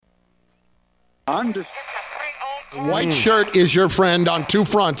White shirt is your friend on two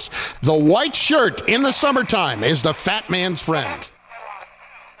fronts. The white shirt in the summertime is the fat man's friend.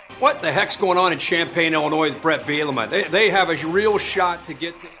 What the heck's going on in Champaign, Illinois with Brett Bielema? They have a real shot to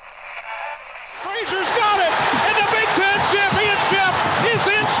get to... Frazier's got it, and the Big Ten championship is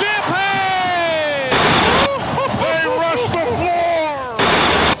in Champaign! They rush the floor!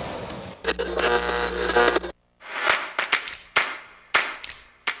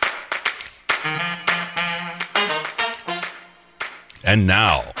 And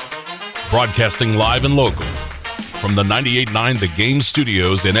now, broadcasting live and local from the 98.9 The Game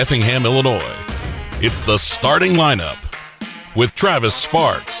Studios in Effingham, Illinois, it's the starting lineup with Travis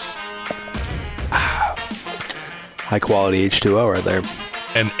Sparks. High quality H2O right there.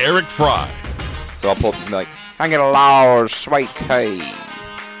 And Eric Fry. So I'll pull up and be like, I get a large sweet tea.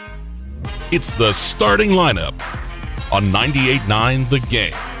 It's the starting lineup on 98.9 The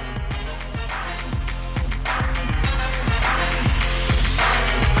Game.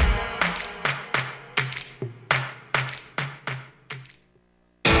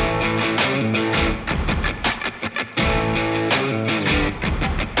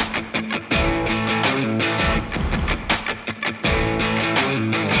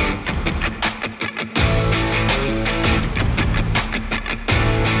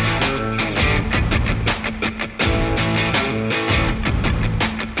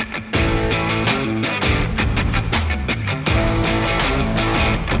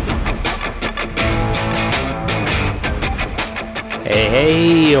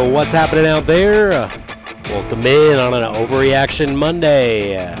 Hey, what's happening out there? Welcome in on an Overreaction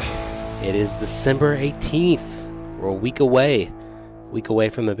Monday. It is December 18th. We're a week away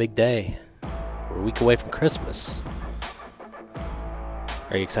from the big day. We're a week away from Christmas.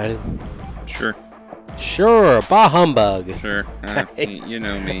 Are you excited? Sure, bah humbug. Sure, you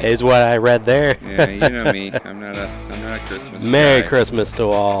know me. Is what I read there. Yeah, you know me. I'm not a Christmas Merry guy. Christmas to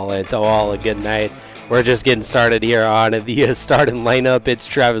all, and to all a good night. We're just getting started here on the starting lineup. It's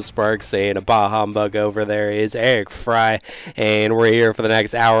Travis Sparks and a bah humbug over there is Eric Fry, and we're here for the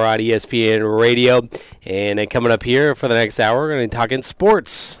next hour on ESPN Radio. And coming up here for the next hour, we're going to be talking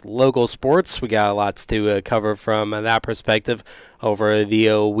sports, local sports. We got lots to cover from that perspective. Over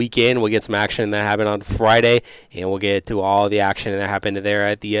the weekend, we'll get some action that happened on Friday, and we'll get to all the action that happened there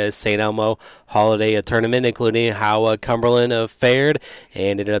at the St. Elmo Holiday Tournament, including how Cumberland fared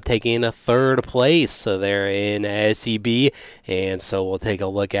and ended up taking a third place there in SEB, and so we'll take a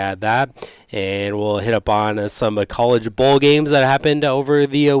look at that, and we'll hit up on some college bowl games that happened over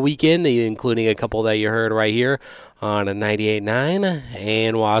the weekend, including a couple that you heard right here on 98.9,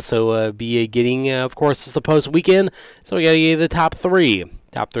 and we'll also be getting, of course, it's the post-weekend, so we got to get the top three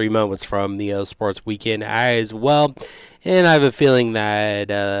moments from the sports weekend as well. And I have a feeling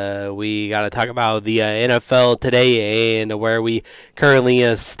that we got to talk about the NFL today and where we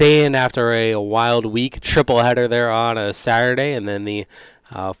currently stand after a wild week, triple header there on a Saturday, and then the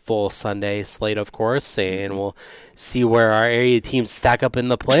full Sunday slate, of course, and we'll see where our area teams stack up in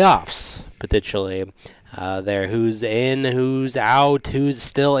the playoffs, potentially. There, who's in, who's out, who's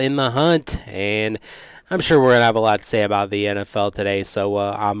still in the hunt, and I'm sure we're going to have a lot to say about the NFL today, so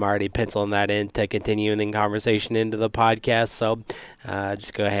I'm already penciling that in to continue the conversation into the podcast, so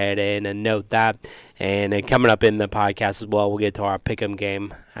just go ahead and note that. And coming up in the podcast as well, we'll get to our pick'em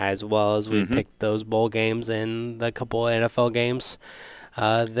game as well as we pick those bowl games and the couple of NFL games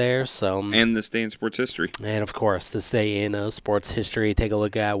there. And this day in sports history. And, of course, this day in sports history, take a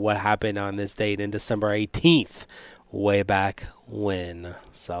look at what happened on this date in December 18th, way back when.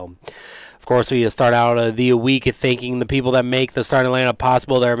 So, of course, we start out the week thanking the people that make the starting lineup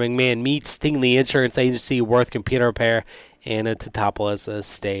possible. There, McMahon Meats, Stingley Insurance Agency, Worth Computer Repair, and Teutopolis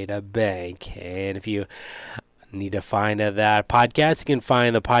State Bank. And if you need to find that podcast, you can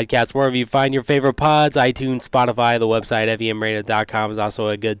find the podcast wherever you find your favorite pods, iTunes, Spotify. The website fvmradio.com is also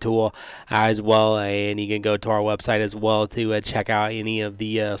a good tool as well, and you can go to our website as well to check out any of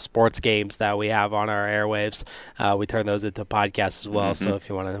the sports games that we have on our airwaves. We turn those into podcasts as well, so if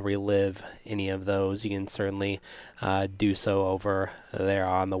you want to relive any of those, you can certainly do so over there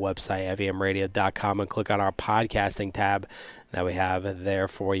on the website fvmradio.com and click on our podcasting tab that we have there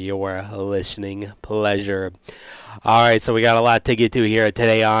for your listening pleasure. All right, so we got a lot to get to here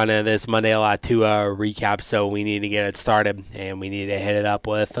today on this Monday, a lot to recap, so we need to get it started, and we need to hit it up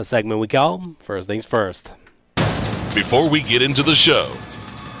with a segment we call First Things First. Before we get into the show,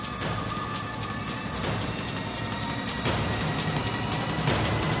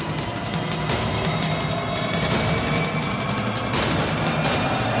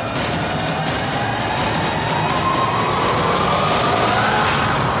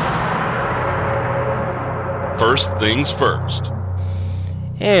 First things first.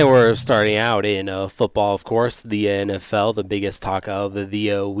 And we're starting out in football, of course, the NFL, the biggest talk of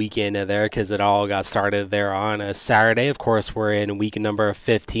the weekend there, because it all got started there on a Saturday. Of course, we're in week number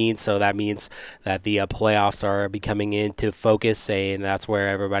 15, so that means that the playoffs are becoming into focus, and that's where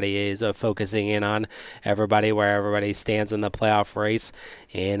everybody is focusing in on everybody, where everybody stands in the playoff race.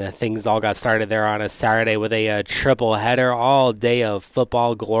 And things all got started there on a Saturday with a triple header, all day of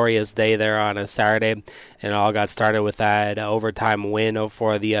football, glorious day there on a Saturday. And it all got started with that overtime win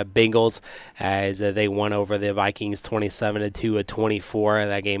for the Bengals as they won over the Vikings 27-2 at 24.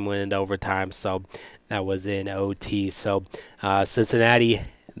 That game went into overtime, so that was in OT. So Cincinnati,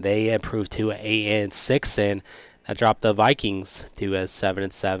 they improved to 8-6, and that dropped the Vikings to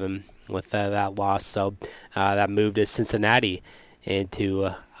 7-7 with that loss. So that moved to Cincinnati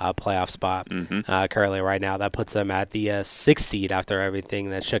into a playoff spot currently right now. That puts them at the 6th seed after everything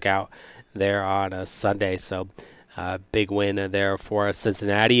that shook out there on a Sunday. So big win there for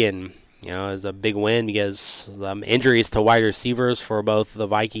Cincinnati, and it was a big win because injuries to wide receivers for both the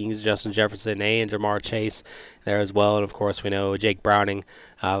Vikings, Justin Jefferson and Jamar Chase there as well. And of course we know Jake Browning,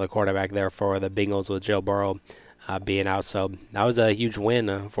 the quarterback there for the Bengals, with Joe Burrow being out. So that was a huge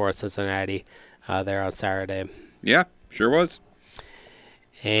win for Cincinnati there on Saturday. Yeah, sure was.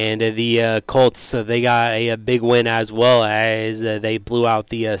 And the Colts, they got a big win as well, as they blew out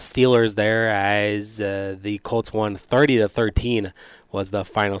the Steelers there, as the Colts won 30-13 was the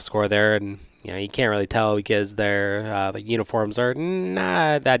final score there. And you can't really tell because their the uniforms are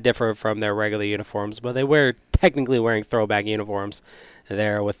not that different from their regular uniforms, but they were technically wearing throwback uniforms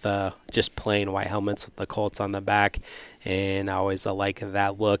there with just plain white helmets with the Colts on the back. And I always like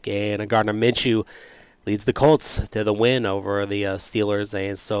that look. And Gardner Minshew leads the Colts to the win over the Steelers,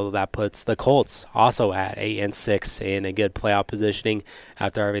 and so that puts the Colts also at 8-6 in a good playoff positioning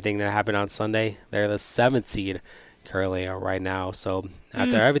after everything that happened on Sunday. They're the 7th seed currently right now. So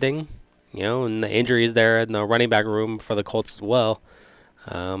after everything, and the injuries there in the running back room for the Colts as well,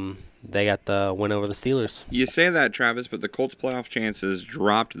 they got the win over the Steelers. You say that, Travis, but the Colts' playoff chances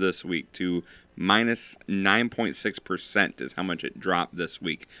dropped this week to minus 9.6% is how much it dropped this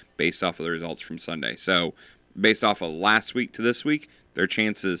week based off of the results from Sunday. So based off of last week to this week, their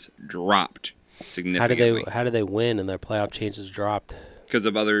chances dropped significantly. How did they win and their playoff chances dropped? Because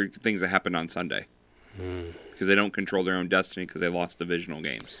of other things that happened on Sunday. Because they don't control their own destiny because they lost divisional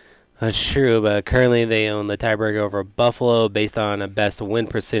games. That's true, but currently they own the tiebreaker over Buffalo based on a best win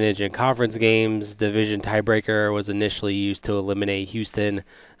percentage in conference games. Division tiebreaker was initially used to eliminate Houston.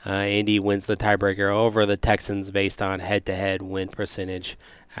 Indy wins the tiebreaker over the Texans based on head-to-head win percentage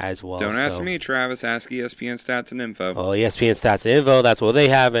as well. Don't ask me, Travis. Ask ESPN Stats and Info. Well, ESPN Stats and Info, that's what they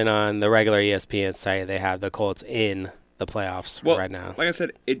have, and on the regular ESPN site, they have the Colts in the playoffs right now. Like I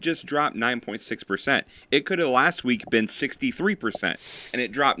said, it just dropped 9.6%. It could have last week been 63%, and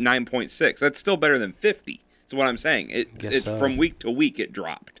it dropped 9.6. That's still better than 50. That's what I'm saying. It's from week to week it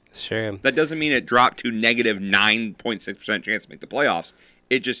dropped. Sure. That doesn't mean it dropped to negative 9.6% chance to make the playoffs.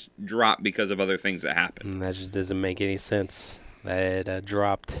 It just dropped because of other things that happened. That just doesn't make any sense that it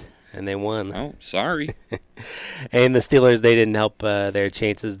dropped and they won. Oh, sorry. And the Steelers, they didn't help their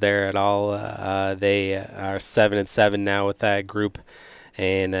chances there at all. They are 7-7 now with that group,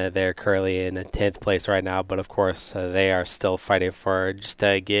 and they're currently in 10th place right now. But, of course, they are still fighting for just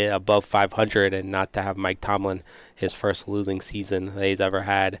to get above 500 and not to have Mike Tomlin, his first losing season that he's ever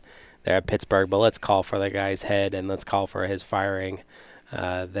had there at Pittsburgh. But let's call for the guy's head, and let's call for his firing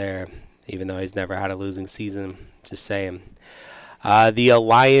there, even though he's never had a losing season. Just saying. The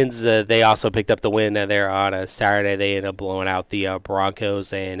Lions, they also picked up the win there on a Saturday. They ended up blowing out the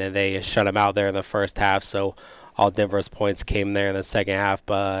Broncos, and they shut them out there in the first half. So all Denver's points came there in the second half.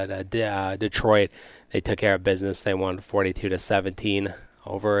 But Detroit, they took care of business. They won 42-17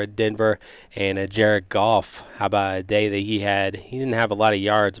 over Denver. And Jared Goff, how about a day that he had? He didn't have a lot of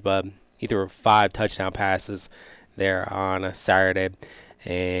yards, but he threw 5 touchdown passes there on a Saturday.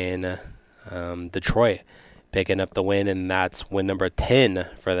 And Detroit picking up the win, and that's win number 10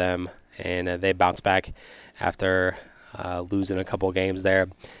 for them. And they bounced back after losing a couple games there.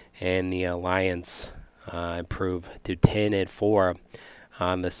 And the Lions improved to 10-4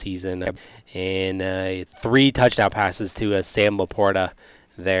 on the season. And 3 touchdown passes to Sam Laporta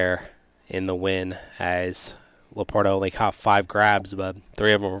there in the win, as Laporta only caught 5 grabs, but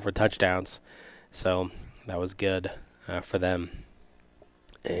 3 of them were for touchdowns. So that was good for them.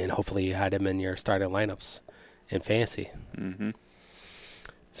 And hopefully you had him in your starting lineups in fantasy.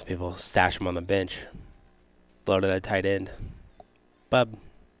 Some people stash him on the bench, loaded at tight end. But,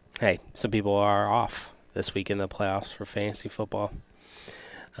 hey, some people are off this week in the playoffs for fantasy football.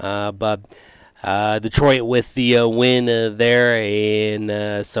 But Detroit with the win there,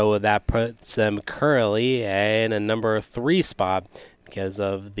 and so that puts them currently in a number 3 spot because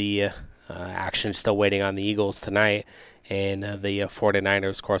of the action still waiting on the Eagles tonight, and the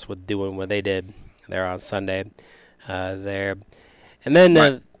 49ers, of course, with doing what they did there on Sunday there. And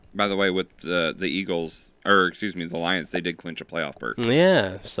then... by the way, with the Eagles, or excuse me, the Lions, they did clinch a playoff berth.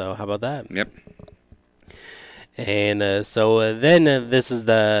 Yeah, so how about that? Yep. And so then this is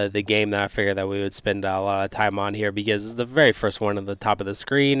the game that I figured that we would spend a lot of time on here because it's the very first one at the top of the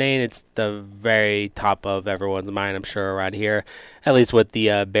screen, and it's the very top of everyone's mind, I'm sure, around here, at least with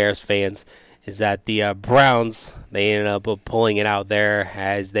the Bears fans, is that the Browns, they ended up pulling it out there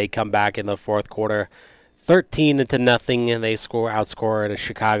as they come back in the fourth quarter, 13-0, and they outscored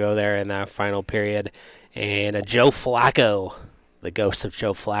Chicago there in that final period. And Joe Flacco, the ghost of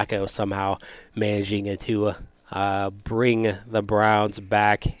Joe Flacco, somehow managing to bring the Browns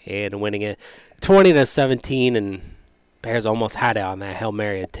back and winning it 20-17, and Bears almost had it on that Hail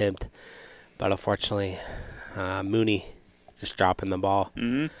Mary attempt, but unfortunately Mooney just dropping the ball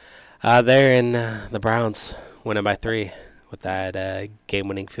there, and the Browns winning by 3 with that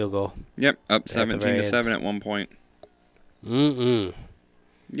game-winning field goal. Yep, up 17-7 at one point.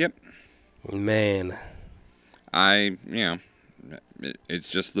 Yep. Man. It's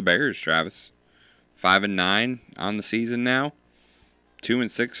just the Bears, Travis. 5-9 on the season now.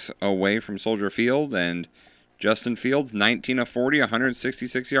 2-6 away from Soldier Field, and Justin Fields 19 of 40,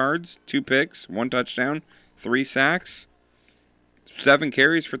 166 yards, 2 picks, 1 touchdown, 3 sacks, 7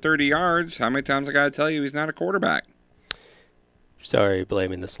 carries for 30 yards. How many times I gotta tell you he's not a quarterback? Sorry,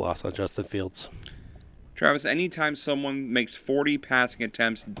 blaming this loss on Justin Fields. Travis, anytime someone makes 40 passing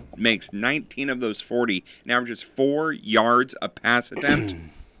attempts, makes 19 of those 40, and averages 4 yards a pass attempt.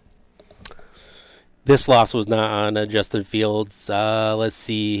 This loss was not on Justin Fields. Let's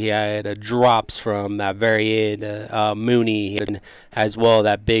see. He had drops from that very end. Mooney as well,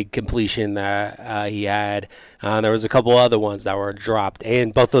 that big completion that he had. There was a couple other ones that were dropped.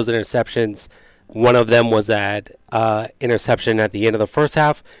 And both those interceptions, one of them was that interception at the end of the first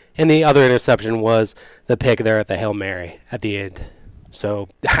half, and the other interception was the pick there at the Hail Mary at the end. So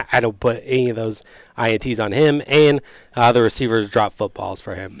I don't put any of those INTs on him, and the receivers drop footballs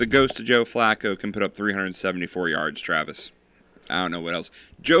for him. The ghost of Joe Flacco can put up 374 yards, Travis. I don't know what else.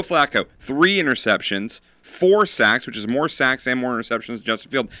 Joe Flacco, 3 interceptions, 4 sacks, which is more sacks and more interceptions than Justin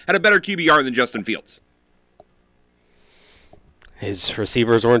Fields, had a better QBR than Justin Fields. His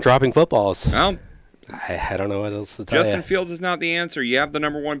receivers weren't dropping footballs. Well, I don't know what else to tell you. Justin Fields is not the answer. You have the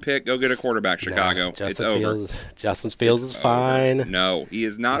number 1 pick. Go get a quarterback, Chicago. It's over. Justin Fields is fine. No, he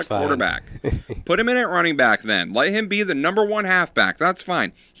is not a quarterback. Put him in at running back then. Let him be the number 1 halfback. That's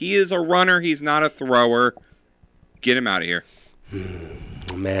fine. He is a runner. He's not a thrower. Get him out of here.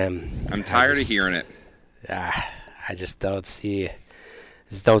 Man. I'm tired of hearing it. I just don't see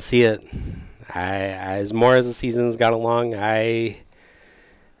it. As more as the season's gone along, I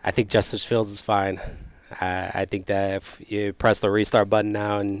think Justin Fields is fine. I think that if you press the restart button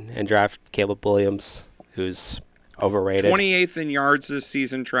now and draft Caleb Williams, who's overrated. 28th in yards this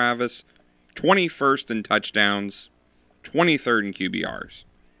season, Travis. 21st in touchdowns. 23rd in QBRs.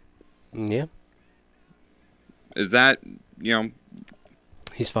 Yeah. Is that,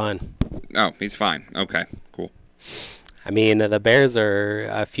 He's fine. Oh, he's fine. Okay, cool. I mean, the Bears are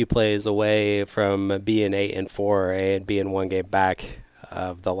a few plays away from being 8-4 and being 1 game back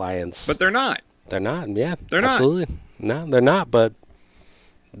of the Lions. But they're not. They're not, yeah. They're not. Absolutely. No, they're not, but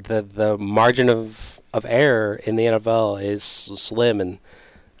the margin of error in the NFL is slim, and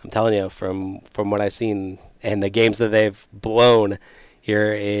I'm telling you, from what I've seen and the games that they've blown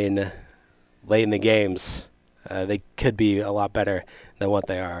here in late in the games, they could be a lot better than what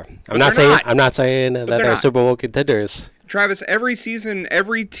they are. I'm not saying that they're Super Bowl contenders. Travis, every season,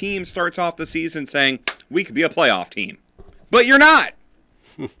 every team starts off the season saying, we could be a playoff team. But you're not.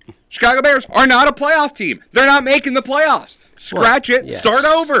 Chicago Bears are not a playoff team. They're not making the playoffs. Scratch it. Yes. Start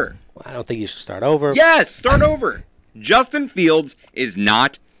over. Well, I don't think you should start over. Yes, start over. Justin Fields is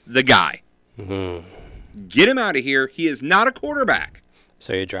not the guy. Mm-hmm. Get him out of here. He is not a quarterback.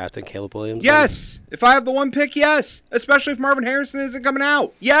 So you're drafting Caleb Williams? Yes. Then? If I have the 1 pick, yes. Especially if Marvin Harrison isn't coming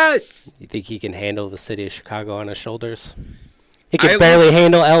out. Yes. You think he can handle the city of Chicago on his shoulders? He can barely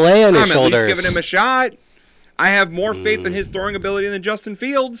handle L.A. on his shoulders. I'm at least giving him a shot. I have more faith in his throwing ability than Justin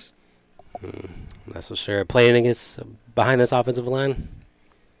Fields. That's for sure. Playing against behind this offensive line?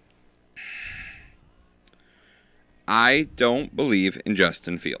 I don't believe in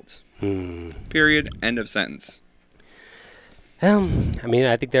Justin Fields. Period. End of sentence. I mean,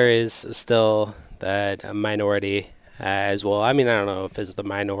 I think there is still that minority as well. I mean, I don't know if it's the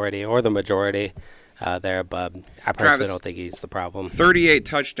minority or the majority there, but I personally don't think he's the problem. 38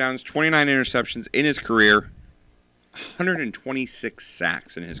 touchdowns, 29 interceptions in his career, 126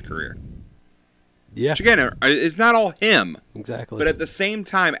 sacks in his career. Yeah. Which, again, is not all him. Exactly. But at the same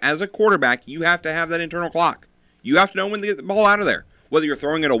time, as a quarterback, you have to have that internal clock. You have to know when to get the ball out of there. Whether you're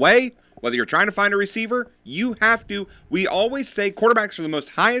throwing it away, whether you're trying to find a receiver, you have to. We always say quarterbacks are the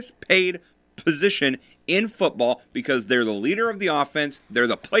most highest paid position in football because they're the leader of the offense, they're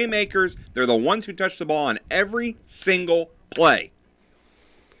the playmakers, they're the ones who touch the ball on every single play.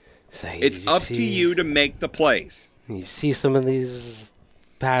 So it's up to you to make the plays. You see some of these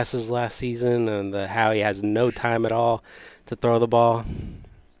passes last season and how he has no time at all to throw the ball.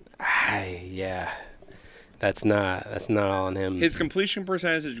 That's not all on him. His completion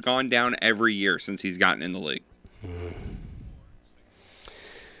percentage has gone down every year since he's gotten in the league.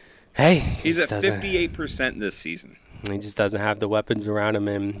 Hey, he's at 58% this season. He just doesn't have the weapons around him,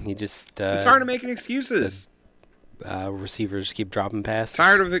 and he just. I'm tired of making excuses. Receivers keep dropping passes.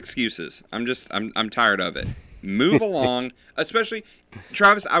 Tired of excuses. I'm tired of it. Move along, especially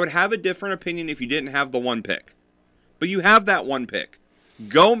Travis. I would have a different opinion if you didn't have the one pick, but you have that one pick.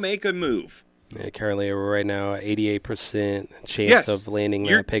 Go make a move. Yeah, currently, we're right now 88% chance of landing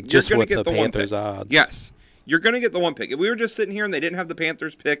that pick just with the Panthers odds. Yes, you're going to get the one pick. If we were just sitting here and they didn't have the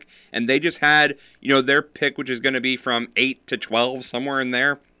Panthers pick and they just had, their pick, which is going to be from 8 to 12, somewhere in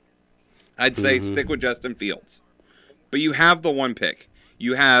there, I'd say stick with Justin Fields. But you have the one pick.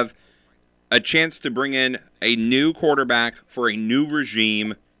 You have a chance to bring in a new quarterback for a new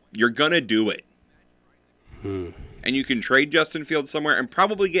regime. You're going to do it. And you can trade Justin Fields somewhere and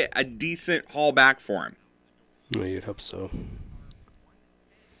probably get a decent haul back for him. Well, you'd hope so.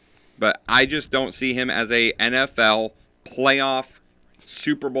 But I just don't see him as a NFL playoff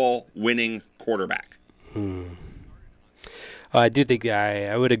Super Bowl winning quarterback. I do think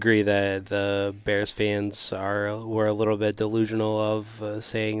I would agree that the Bears fans were a little bit delusional of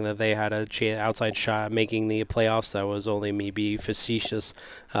saying that they had a outside shot at making the playoffs. That was only me being facetious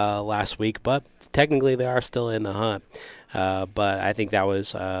last week, but technically they are still in the hunt. But I think that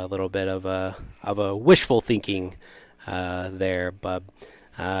was a little bit of a wishful thinking there. But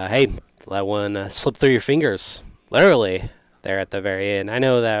hey, let one slip through your fingers, literally there at the very end. I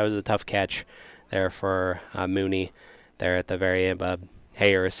know that was a tough catch there for Mooney. There at the very end, but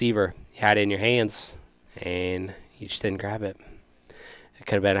hey, a receiver, you had it in your hands, and you just didn't grab it. It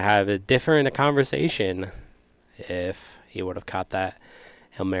could have been a different conversation if he would have caught that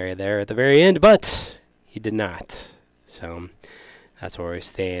Hail Mary there at the very end, but he did not. So that's where we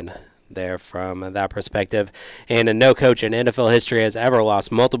stand there from that perspective. And no coach in NFL history has ever lost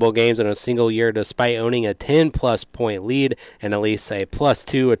multiple games in a single year despite owning a 10-plus point lead and at least a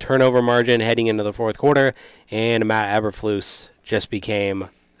 +2 turnover margin heading into the fourth quarter. And Matt Eberflus just became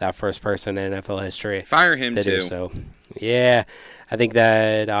that first person in NFL history. Fire him to too. Do so. Yeah, I think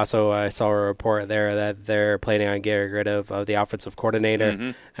that also I saw a report there that they're planning on getting rid of the offensive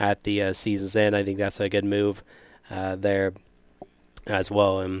coordinator at the season's end. I think that's a good move there as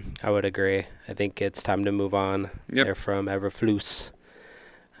well, and I would agree. I think it's time to move on there from Eberflus.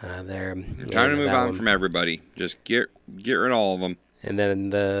 Time to move on from everybody. Just get rid of all of them. And then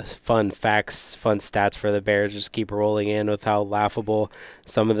the fun stats for the Bears just keep rolling in with how laughable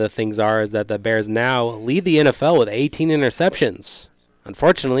some of the things are, is that the Bears now lead the NFL with 18 interceptions.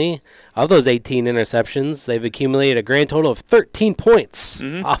 Unfortunately, of those 18 interceptions, they've accumulated a grand total of 13 points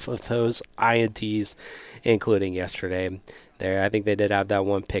off of those INTs, including yesterday. There, I think they did have that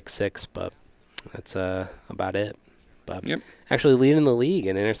one pick six, but that's about it. But actually leading the league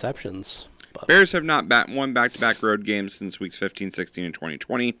in interceptions. But Bears have not won back-to-back road games since weeks 15, 16, and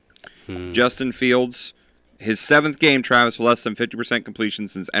 2020. Justin Fields, his 7th game, Travis, with less than 50% completion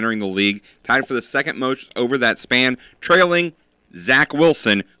since entering the league, tied for the second most over that span, trailing Zach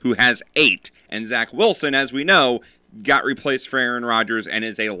Wilson, who has 8. And Zach Wilson, as we know, got replaced for Aaron Rodgers and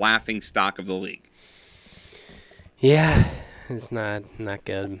is a laughing stock of the league. Yeah, it's not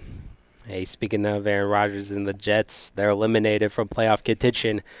good. Hey, speaking of Aaron Rodgers and the Jets, they're eliminated from playoff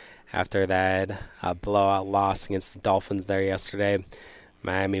contention after that blowout loss against the Dolphins there yesterday.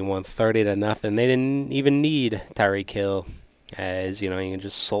 Miami won 30-0. They didn't even need Tyreek Hill, as you can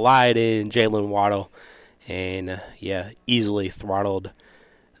just slide in Jalen Waddle and easily throttled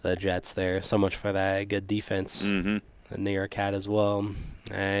the Jets there. So much for that good defense. The New York had as well.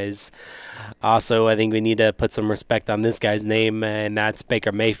 As also, I think we need to put some respect on this guy's name, and that's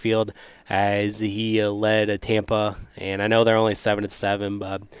Baker Mayfield, as he led Tampa. And I know they're only 7-7,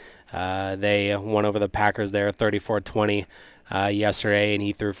 but they won over the Packers there 34-20 yesterday, and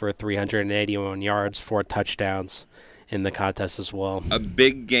he threw for 381 yards, 4 touchdowns, in the contest as well. A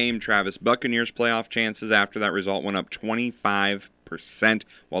big game, Travis. Buccaneers playoff chances after that result went up 25%,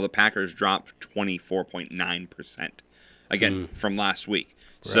 while the Packers dropped 24.9%. Again, from last week.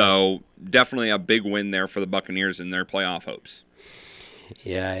 Right. So definitely a big win there for the Buccaneers and their playoff hopes.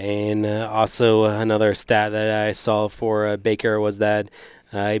 Yeah, and also another stat that I saw for Baker was that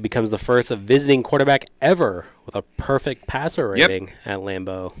he becomes the first visiting quarterback ever with a perfect passer rating at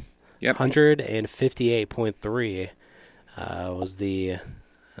Lambeau. 158.3 was the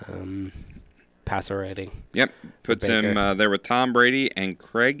passer rating. Puts him there with Tom Brady and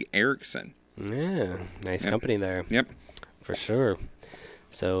Craig Erickson. Yeah, nice company there. For sure.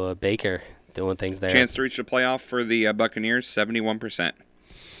 So Baker doing things there. Chance to reach the playoff for the Buccaneers, 71%.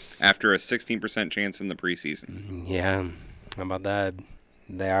 After a 16% chance in the preseason. Yeah, how about that?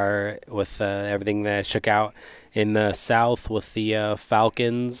 They are, with everything that shook out in the South with the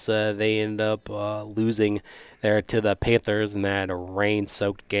Falcons, they end up losing there to the Panthers in that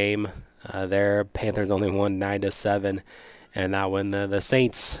rain-soaked game. Their Panthers only won 9-7. And that one, the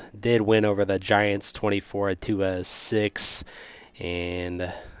Saints did win over the Giants 24-6.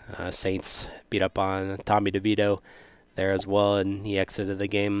 And Saints beat up on Tommy DeVito there as well, and he exited the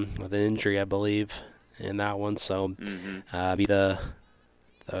game with an injury, I believe, in that one. So be the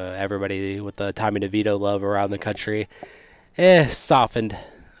everybody with the Tommy DeVito love around the country softened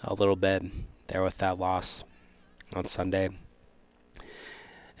a little bit there with that loss on Sunday.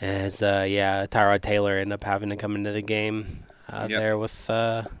 As Tyrod Taylor ended up having to come into the game there with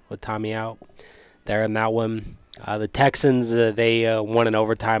Tommy out there in that one. The Texans, they won in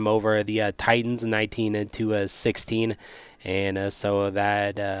overtime over the Titans 19-16, and so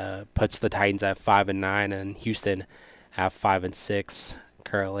that puts the Titans at 5-9 and Houston at 5-6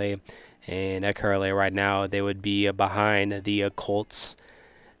 currently. And currently right now they would be behind the Colts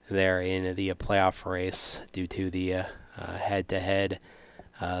there in the playoff race due to the head-to-head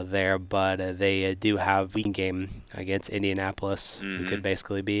there, but they do have a weekend game against Indianapolis, who could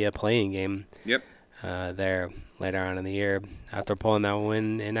basically be a playing game. There later on in the year after pulling that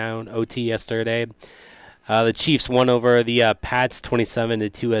win in OT yesterday. The Chiefs won over the Pats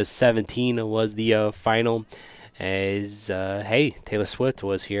 27-17 was the final. As Taylor Swift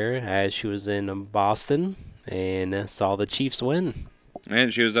was here as she was in Boston and saw the Chiefs win.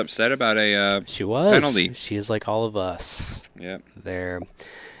 And she was upset about a penalty. She is like all of us. There,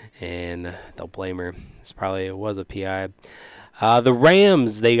 and don't blame her. It was a PI. The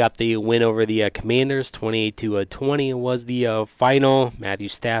Rams, they got the win over the Commanders, 28-20 was the final. Matthew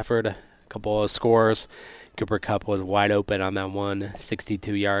Stafford, a couple of scores. Cooper Kupp was wide open on that one,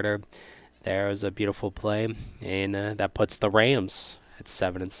 62-yarder. There was a beautiful play, and that puts the Rams at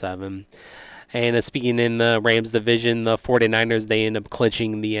 7-7. And speaking in the Rams division, the 49ers, they end up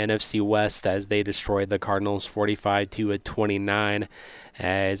clinching the NFC West as they destroyed the Cardinals 45-29.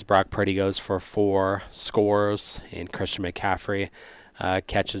 As Brock Purdy goes for 4 scores, and Christian McCaffrey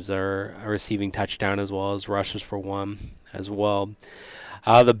catches a receiving touchdown as well as rushes for 1 as well.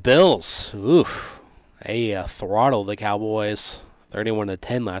 The Bills, they throttled the Cowboys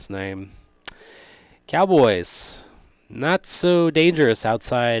 31-10 last night. Cowboys, not so dangerous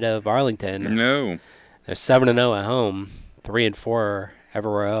outside of Arlington. No. They're 7-0 at home, 3-4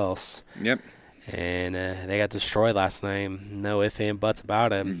 everywhere else. And they got destroyed last night. No ifs and buts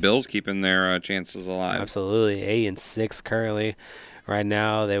about it. Bills keeping their chances alive. Absolutely. 8-6 currently. Right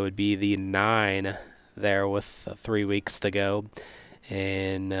now, they would be the 9 there with 3 weeks to go.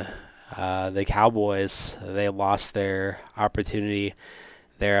 And the Cowboys, they lost their opportunity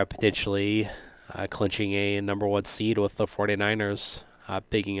there, potentially clinching a number 1 seed with the 49ers,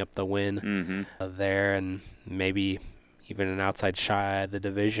 picking up the win there, and maybe even an outside shot at the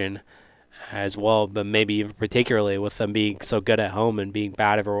division as well, but maybe even particularly with them being so good at home and being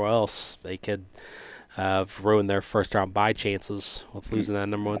bad everywhere else, they could ruin their first-round bye chances with losing that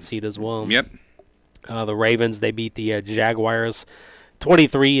number 1 seed as well. The Ravens, they beat the Jaguars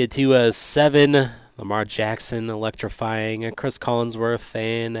 23-7. Lamar Jackson electrifying Chris Collinsworth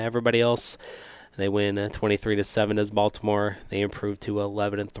and everybody else. They win 23-7 as Baltimore. They improved to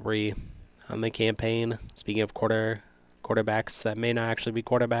 11-3 on the campaign. Speaking of quarterbacks that may not actually be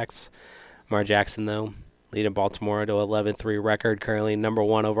quarterbacks, Lamar Jackson, though, leading Baltimore to 11-3 record, currently number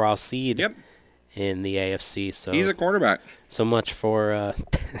 1 overall seed in the AFC. So he's a quarterback. So much for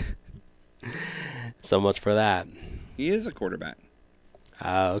that. He is a quarterback.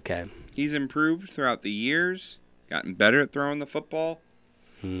 Okay. He's improved throughout the years, gotten better at throwing the football,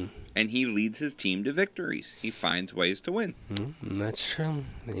 and he leads his team to victories. He finds ways to win. That's true.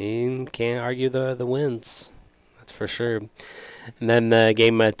 You can't argue the wins. That's for sure. And then the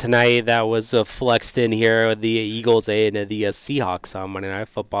game tonight that was flexed in here with the Eagles and the Seahawks on Monday Night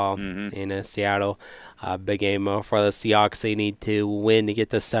Football in Seattle. Big game for the Seahawks. They need to win to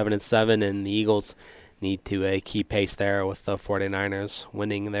get to 7-7, and the Eagles need to keep pace there with the 49ers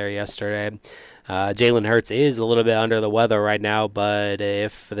winning there yesterday. Jalen Hurts is a little bit under the weather right now, but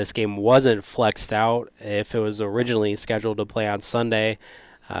if this game wasn't flexed out, if it was originally scheduled to play on Sunday,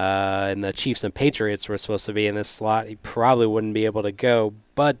 and the Chiefs and Patriots were supposed to be in this slot, he probably wouldn't be able to go.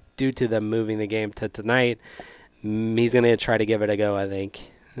 But due to them moving the game to tonight, he's going to try to give it a go, I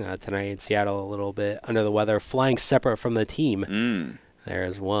think. Tonight in Seattle, a little bit under the weather, flying separate from the team there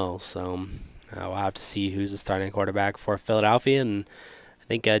as well. So we'll have to see who's the starting quarterback for Philadelphia. And I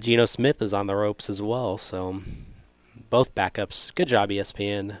think Geno Smith is on the ropes as well. So both backups. Good job,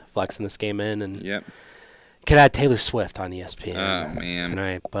 ESPN, flexing this game in. And could add Taylor Swift on ESPN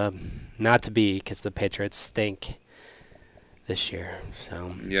tonight, but not to be because the Patriots stink this year.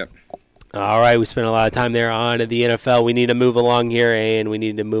 So all right, we spent a lot of time there on the NFL. We need to move along here, and we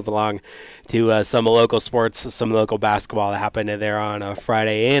need to move along to some local sports, some local basketball that happened there on a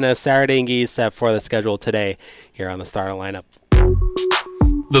Friday and a Saturday, and get you set for the schedule today here on the starting lineup.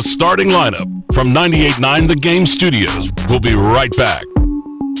 The starting lineup from 98.9 The Game Studios. We'll be right back.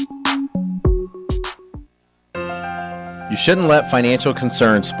 You shouldn't let financial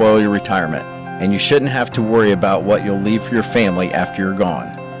concerns spoil your retirement, and you shouldn't have to worry about what you'll leave for your family after you're gone.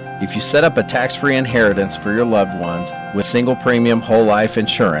 If you set up a tax-free inheritance for your loved ones with single premium whole life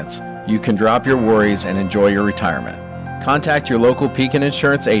insurance, you can drop your worries and enjoy your retirement. Contact your local Pekin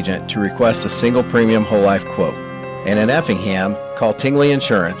Insurance agent to request a single premium whole life quote. And in Effingham, call Tingley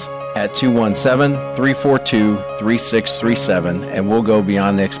Insurance at 217-342-3637 and we'll go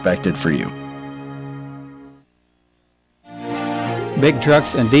beyond the expected for you. Big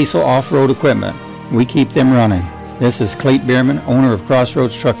trucks and diesel off-road equipment. We keep them running. This is Clete Bierman, owner of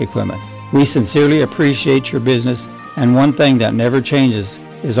Crossroads Truck Equipment. We sincerely appreciate your business, and one thing that never changes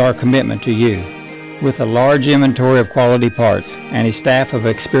is our commitment to you. With a large inventory of quality parts and a staff of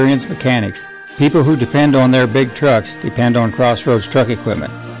experienced mechanics, people who depend on their big trucks depend on Crossroads Truck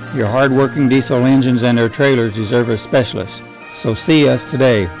Equipment. Your hard-working diesel engines and their trailers deserve a specialist. So see us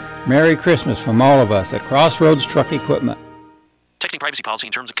today. Merry Christmas from all of us at Crossroads Truck Equipment. Texting privacy policy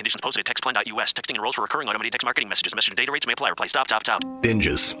and terms and conditions posted at textplan.us. Texting enrolls for recurring automated text marketing messages. Message and data rates may apply. Reply stop, opt out.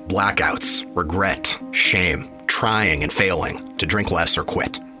 Binges, blackouts, regret, shame, trying and failing to drink less or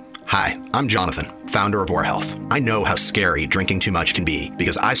quit. Hi, I'm Jonathan, founder of Or Health. I know how scary drinking too much can be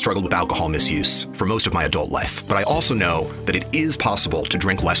because I struggled with alcohol misuse for most of my adult life. But I also know that it is possible to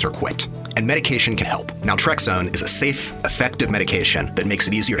drink less or quit. And medication can help. Naltrexone is a safe, effective medication that makes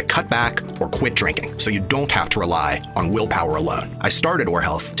it easier to cut back or quit drinking, so you don't have to rely on willpower alone. I started Or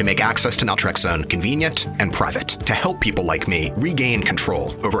Health to make access to naltrexone convenient and private, to help people like me regain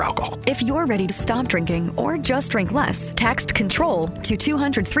control over alcohol. If you're ready to stop drinking or just drink less, text CONTROL to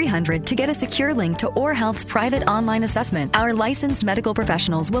 200-300 to get a secure link to Or Health's private online assessment. Our licensed medical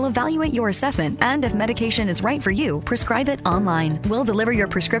professionals will evaluate your assessment, and if medication is right for you, prescribe it online. We'll deliver your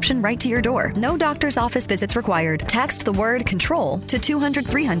prescription right to your door. No doctor's office visits required. Text the word CONTROL to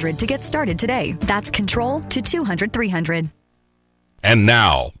 200-300 to get started today. That's CONTROL to 200-300. And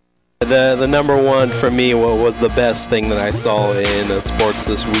now, The number one for me, what was the best thing that I saw in sports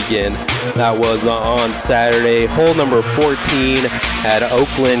this weekend, that was on Saturday. Hole number 14 at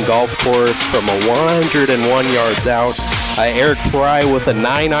Oakland Golf Course from 101 yards out. Eric Fry with a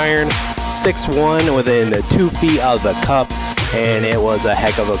 9-iron, sticks one within 2 feet of the cup, and it was a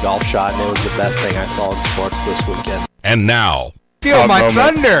heck of a golf shot, and it was the best thing I saw in sports this weekend. And now, feel my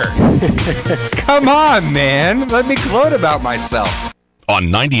thunder. Come on, man. Let me gloat about myself. On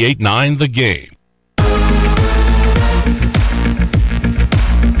 98.9 The Game.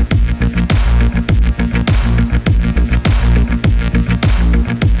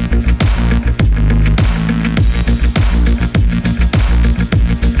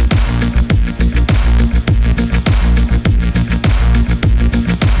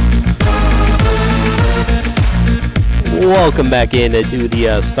 Welcome back into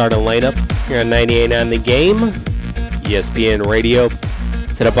the starting lineup here on 98.9 The Game, ESPN Radio.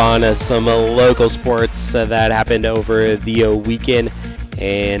 Set up on some local sports that happened over the weekend,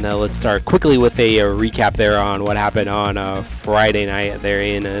 and let's start quickly with a recap there on what happened on Friday night there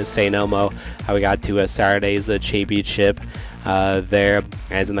in St. Elmo, how we got to Saturday's championship there.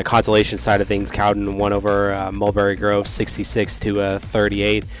 As in the consolation side of things, Cowden won over Mulberry Grove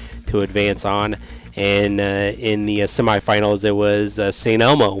 66-38 to advance on. And in the semifinals, it was St.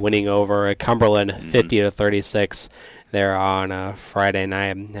 Elmo winning over Cumberland 50-36. there on Friday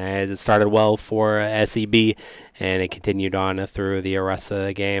night. As it started well for SEB, and it continued on through the rest of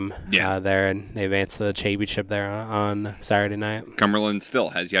the game there, and they advanced to the championship there on Saturday night. Cumberland still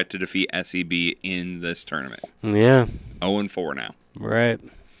has yet to defeat SEB in this tournament. Yeah. 0-4 now. Right.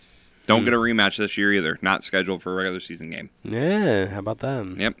 Don't get a rematch this year either. Not scheduled for a regular season game. Yeah, how about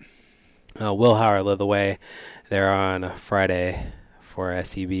that? Yep. Will Howard led the way there on Friday for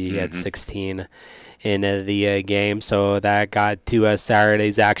SEB at 16 in the game. So that got to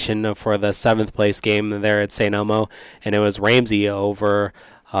Saturday's action for the 7th place game there at St. Elmo, and it was Ramsey over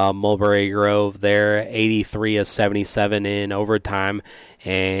Mulberry Grove there, 83-77 in overtime.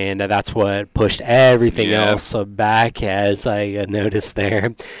 And that's what pushed everything else back, as I noticed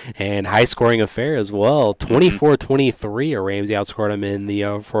there. And high-scoring affair as well. 24-23, Ramsey outscored him in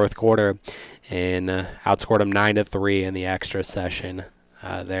the fourth quarter and outscored him 9-3 in the extra session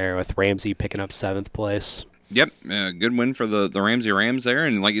there, with Ramsey picking up 7th place. Yep, good win for the Ramsey Rams there.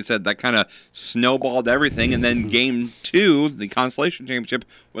 And like you said, that kind of snowballed everything. And then game 2, the Consolation Championship,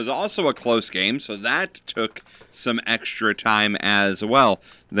 was also a close game. So that took some extra time as well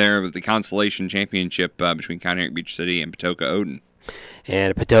there with the Consolation Championship between County Beach City and Patoka Odin.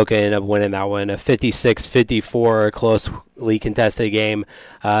 And Patoka ended up winning that one, a 56-54, closely contested game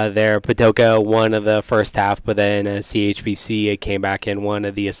there. Patoka won the first half, but then CHBC came back and won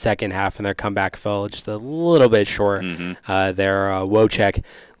the second half, and their comeback fell just a little bit short. There, Wojciech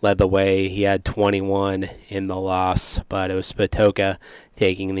led the way. He had 21 in the loss, but it was Patoka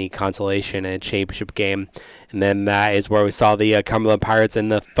taking the consolation and championship game. And then that is where we saw the Cumberland Pirates in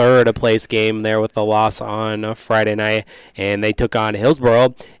the third place game there with the loss on Friday night. And they took on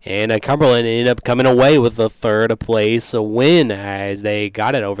Hillsboro, and Cumberland ended up coming away with the third place win as they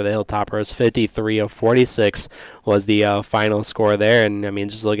got it over the Hilltoppers. 53-46 was the final score there. And, I mean,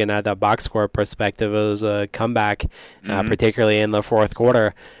 just looking at that box score perspective, it was a comeback, particularly in the fourth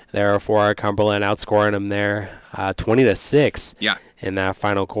quarter there for Cumberland, outscoring them there 20-6 in that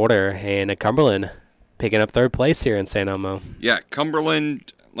final quarter. And Cumberland picking up third place here in St. Elmo. Yeah,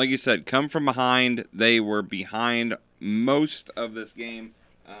 Cumberland, like you said, come from behind. They were behind most of this game.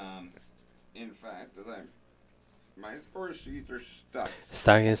 In fact, my score sheets are stuck.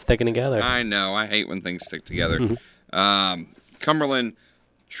 Sticking together. I know. I hate when things stick together. Cumberland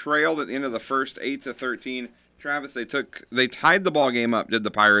trailed at the end of the first 8-13. Travis, they tied the ball game up, did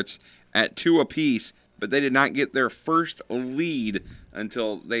the Pirates, at 2 apiece, but they did not get their first lead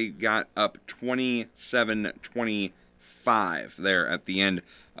until they got up 27-25 there at the end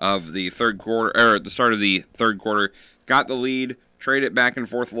of the third quarter, or at the start of the third quarter. Got the lead, traded it back and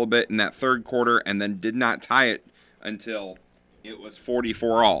forth a little bit in that third quarter, and then did not tie it until it was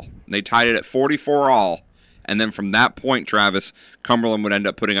 44-all. They tied it at 44-all, and then from that point, Travis, Cumberland would end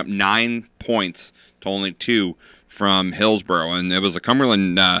up putting up 9 points to only 2 from Hillsboro. And it was a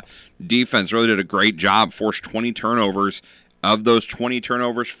Cumberland defense really did a great job, forced 20 turnovers. Of those 20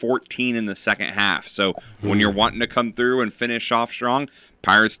 turnovers, 14 in the second half. So when you're wanting to come through and finish off strong,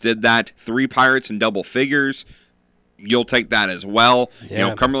 Pirates did that. 3 Pirates in double figures. You'll take that as well. Yeah. You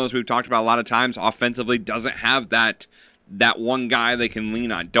know, Cumberland, as we've talked about a lot of times, offensively doesn't have that one guy they can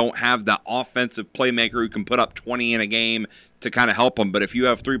lean on. Don't have the offensive playmaker who can put up 20 in a game to kind of help them. But if you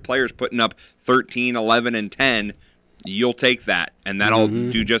have 3 players putting up 13, 11, and 10, you'll take that, and that'll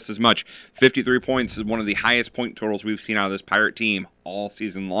do just as much. 53 points is one of the highest point totals we've seen out of this Pirate team all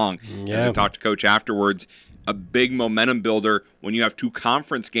season long. As I talked to Coach afterwards, a big momentum builder when you have 2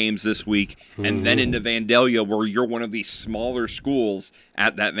 conference games this week and then into Vandalia, where you're one of the smaller schools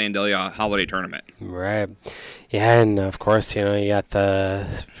at that Vandalia holiday tournament. Right. Yeah, and of course, you know, you got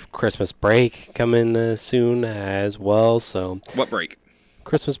the Christmas break coming soon as well. So what break?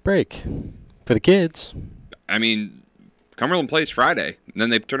 Christmas break for the kids. I mean, Cumberland plays Friday, and then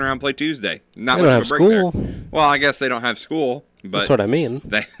they turn around and play Tuesday. Not they don't have school. There. Well, I guess they don't have school. But that's what I mean.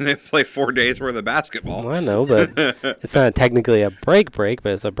 They play 4 days worth of basketball. Well, I know, but it's not technically a break,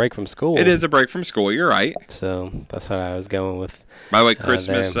 but it's a break from school. It is a break from school. You're right. So that's what I was going with. By the way,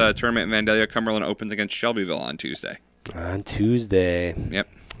 Christmas tournament in Vandalia, Cumberland opens against Shelbyville on Tuesday. On Tuesday. Yep.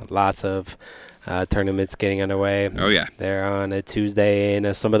 Lots of tournaments getting underway. Oh, yeah. They're on a Tuesday,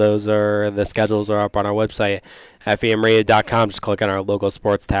 and some of those the schedules are up on our website, FEMradio.com. Just click on our local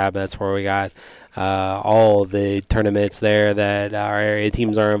sports tab. That's where we got all the tournaments there that our area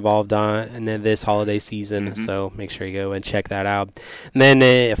teams are involved on in this holiday season. So make sure you go and check that out. And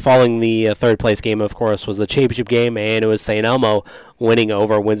then following the third place game, of course, was the championship game, and it was St. Elmo winning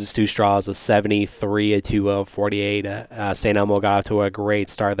over Windsor Stew Straws, a 73-48. St. Elmo got off to a great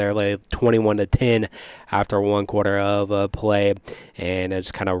start there, like 21-10 after 1 quarter of play, and it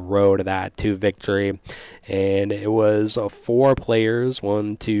just kind of rode that to victory. and it was 4 players,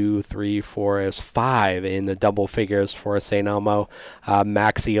 1, 2, 3, 4, it was 5 in the double figures for St. Elmo.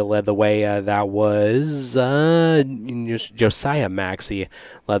 Maxey led the way. That was Josiah Maxey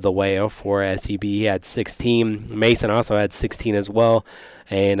led the way for SEB. He had 16. Mason also had 16 as well,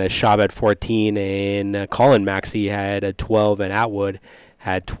 and Schaub had 14, and Colin Maxey had 12, and Atwood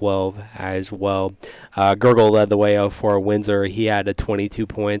had 12 as well. Gurgle led the way for Windsor. He had 22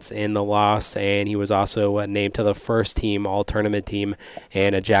 points in the loss, and he was also named to the first team, all-tournament team,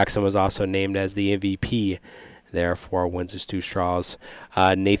 and Jackson was also named as the MVP there for Windsor's Two Straws.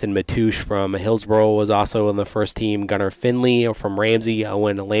 Nathan Matouche from Hillsborough was also in the first team. Gunnar Finley from Ramsey,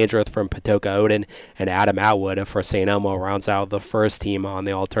 Owen Landreth from Patoka Odin, and Adam Atwood for St. Elmo rounds out the first team on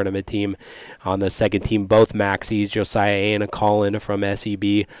the all-tournament team. On the second team, both Maxies, Josiah and Colin from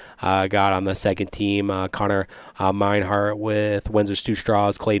SEB got on the second team. Connor Meinhardt with Windsor's Two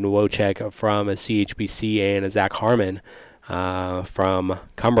Straws, Clayton Wojcik from CHBC, and Zach Harmon from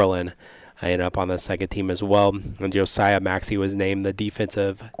Cumberland ended up on the second team as well. And Josiah Maxey was named the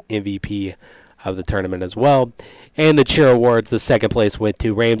defensive MVP of the tournament as well. And the cheer awards, the second place went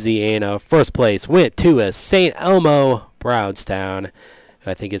to Ramsey, and first place went to St. Elmo Brownstown,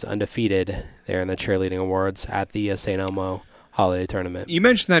 who I think is undefeated there in the cheerleading awards at the St. Elmo Holiday Tournament. You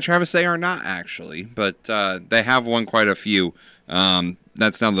mentioned that, Travis. They are not actually, but they have won quite a few.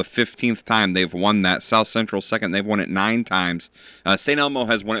 That's now the 15th time they've won that. South Central second. They've won it 9 times. St. Elmo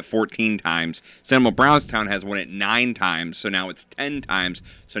has won it 14 times. St. Elmo Brownstown has won it 9 times, so now it's 10 times.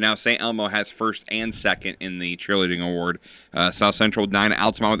 So now St. Elmo has first and second in the cheerleading award. South Central 9,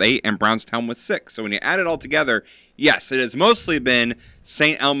 Altamont with 8, and Brownstown with 6. So when you add it all together, yes, it has mostly been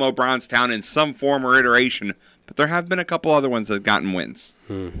St. Elmo Brownstown in some form or iteration, but there have been a couple other ones that have gotten wins.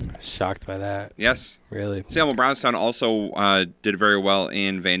 Shocked by that. Yes. Really? St. Elmo Brownstown also did very well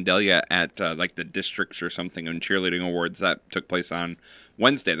in Vandalia at like the districts or something in cheerleading awards that took place on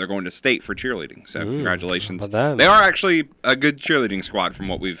Wednesday. They're going to state for cheerleading, so congratulations. They are actually a good cheerleading squad from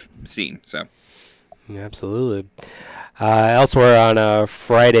what we've seen. So, absolutely. Elsewhere on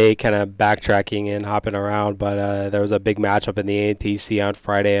Friday, kind of backtracking and hopping around, but there was a big matchup in the ATC on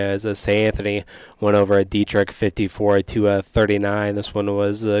Friday as St. Anthony went over at Dietrich 54-39. This one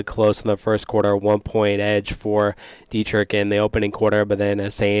was close in the first quarter, 1-point edge for Dietrich in the opening quarter, but then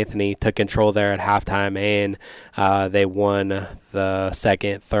St. Anthony took control there at halftime, and they won the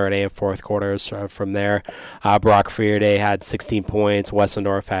second, third, and fourth quarters from there. Brock Frierde had 16 points.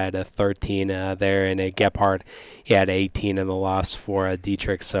 Westendorf had 13 there, and Gebhardt, he had 18 in the loss for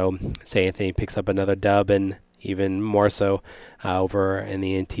Dietrich. So St. Anthony picks up another dub, and even more so over in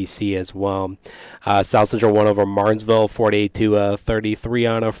the NTC as well. South Central won over Martinsville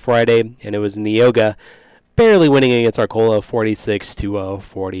 48-33 on a Friday, and it was Neoga barely winning against Arcola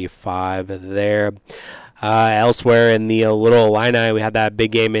 46-45 there. Elsewhere in the Little Illini, we had that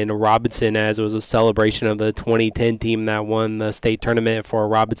big game in Robinson as it was a celebration of the 2010 team that won the state tournament for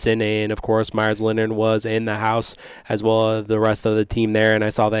Robinson. And, of course, Myers-Leonard was in the house as well as the rest of the team there. And I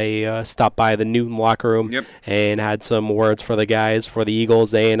saw they stopped by the Newton locker room and had some words for the guys for the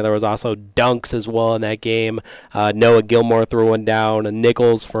Eagles. And there was also dunks as well in that game. Noah Gilmore threw one down.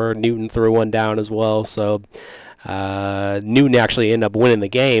 Nichols for Newton threw one down as well. So Newton actually ended up winning the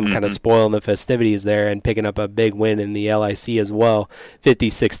game, kind of spoiling the festivities there and picking up a big win in the LIC as well.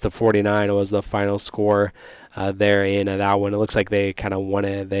 56-49 was the final score there in that one. It looks like they kind of won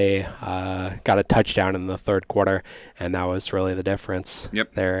it. They got a touchdown in the third quarter, and that was really the difference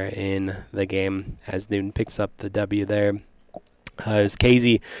there in the game as Newton picks up the W there. It was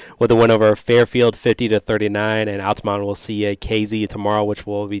Casey with a win over Fairfield 50-39, and Altamont will see Casey tomorrow, which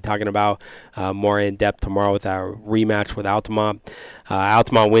we'll be talking about more in depth tomorrow with our rematch with Altamont.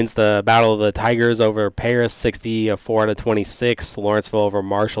 Altamont wins the Battle of the Tigers over Paris 64-26. Lawrenceville over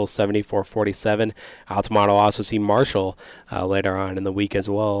Marshall 74-47. Altamont will also see Marshall later on in the week as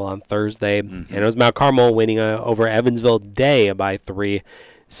well on Thursday. And it was Mount Carmel winning over Evansville Day by 3.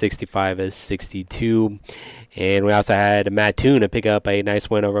 65-62. And we also had Mattoon to pick up a nice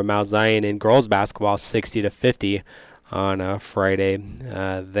win over Mount Zion in girls basketball 60-50 on Friday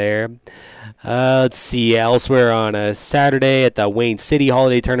there. Let's see, elsewhere on a Saturday at the Wayne City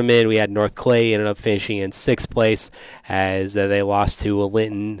Holiday Tournament, we had North Clay ended up finishing in 6th place as they lost to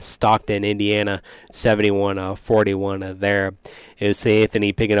Linton Stockton, Indiana, 71-41 there. It was St.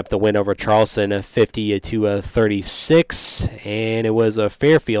 Anthony picking up the win over Charleston, 50-36, and it was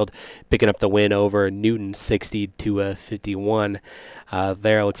Fairfield picking up the win over Newton, 60-51.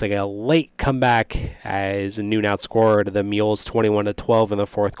 There looks like a late comeback as Newton outscored outscored the Mules 21-12 in the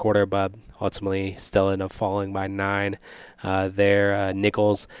fourth quarter, but ultimately still ended up falling by 9.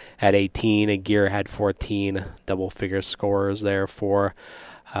 Nichols had 18, Gear had 14, double-figure scorers there for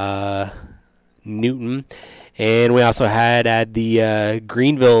Newton. And we also had at the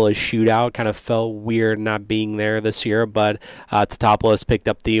Greenville a shootout. Kind of felt weird not being there this year, but Teutopolis picked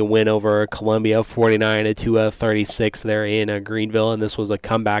up the win over Columbia, 49-36 there in Greenville, and this was a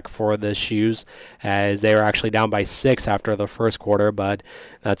comeback for the Shoes as they were actually down by 6 after the first quarter, but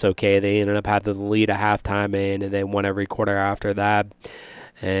that's okay. They ended up having the lead at halftime, and they won every quarter after that.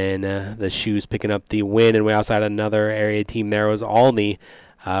 And the Shoes picking up the win, and we also had another area team there. It was Olney.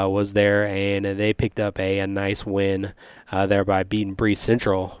 Was there, and they picked up a nice win there by beating Bree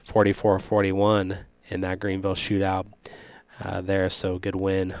Central 44-41 in that Greenville shootout there. So good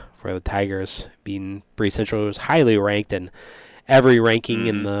win for the Tigers, beating Bree Central, who was highly ranked in every ranking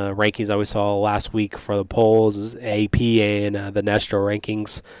in the rankings that we saw last week for the polls, AP and the national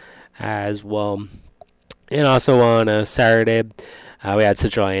rankings as well. And also on Saturday, we had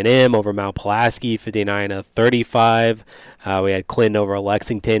Central A&M over Mount Pulaski, 59-35. We had Clinton over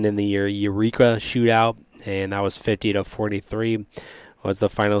Lexington in the Eureka shootout, and that was 50-43 was the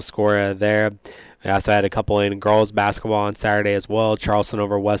final score there. We also had a couple in girls basketball on Saturday as well. Charleston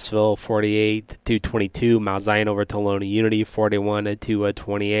over Westville, 48-22. Mount Zion over Tolona Unity,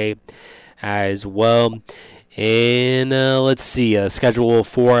 41-28 as well. And let's see, schedule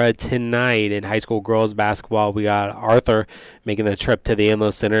for tonight in high school girls basketball. We got Arthur making the trip to the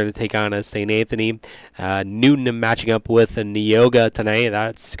Inlow Center to take on St. Anthony. Newton matching up with Neoga tonight.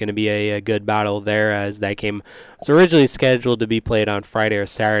 That's going to be a good battle there, as that game was originally scheduled to be played on Friday or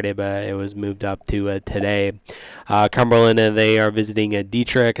Saturday, but it was moved up to today. Cumberland, they are visiting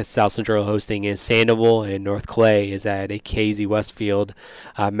Dietrich. South Central hosting Sandoval, and North Clay is at KZ Westfield.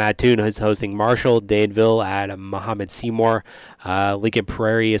 Mattoon is hosting Marshall. Danville at Muhammad Seymour. Lincoln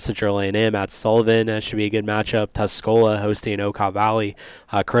Prairie is Central A&M at Sullivan. That should be a good matchup. Tuscola hosting Ocala Valley.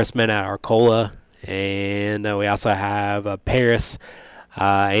 Chrisman at Arcola. And we also have Paris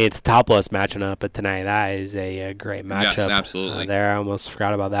and Teutopolis matching up tonight. That is a great matchup. Yes, absolutely. There, I almost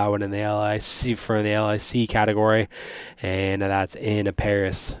forgot about that one in the LIC for the LIC category, and that's in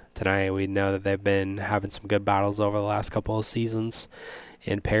Paris tonight. We know that they've been having some good battles over the last couple of seasons.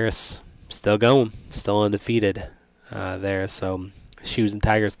 In Paris, still going, still undefeated there. So Shoes and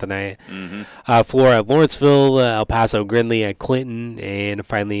Tigers tonight. Flora at Lawrenceville, El Paso Gridley at Clinton, and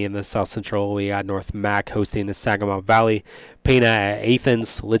finally in the South Central, we got North Mac hosting the Sangamon Valley, Pena at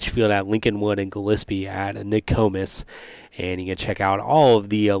Athens, Litchfield at Lincolnwood, and Gillespie at Nokomis. And you can check out all of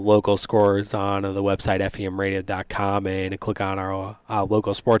the local scores on the website, femradio.com, and click on our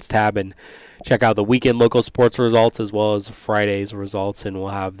local sports tab and check out the weekend local sports results as well as Friday's results, and we'll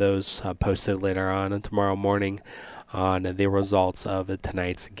have those posted later on and tomorrow morning on the results of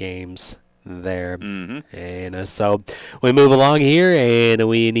tonight's games there. And so we move along here, and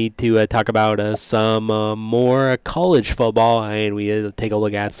we need to talk about some more college football, and we take a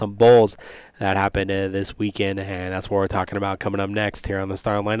look at some bowls that happened this weekend, and that's what we're talking about coming up next here on the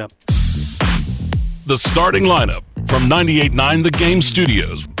Starting Lineup. The Starting Lineup from 98.9 The Game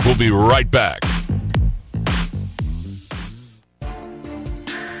Studios. We'll be right back.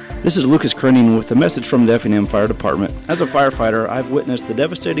 This is Lucas Krenning with a message from the Effingham Fire Department. As a firefighter, I've witnessed the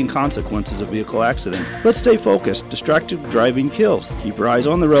devastating consequences of vehicle accidents. Let's stay focused. Distracted driving kills. Keep your eyes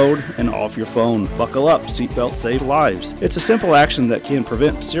on the road and off your phone. Buckle up. Seatbelts save lives. It's a simple action that can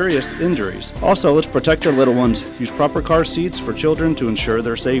prevent serious injuries. Also, let's protect our little ones. Use proper car seats for children to ensure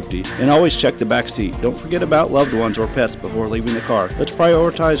their safety. And always check the back seat. Don't forget about loved ones or pets before leaving the car. Let's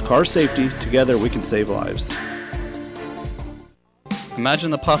prioritize car safety. Together we can save lives.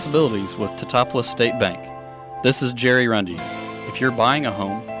 Imagine the possibilities with Teutopolis State Bank. This is Jerry Rundy. If you're buying a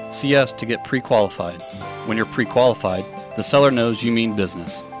home, see us to get pre-qualified. When you're pre-qualified, the seller knows you mean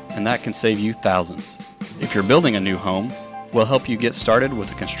business, and that can save you thousands. If you're building a new home, we'll help you get started with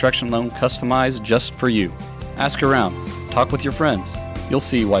a construction loan customized just for you. Ask around, talk with your friends. You'll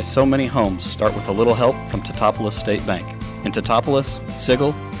see why so many homes start with a little help from Teutopolis State Bank. In Teutopolis,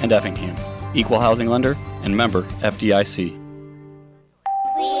 Sigel, and Effingham. Equal housing lender and member FDIC.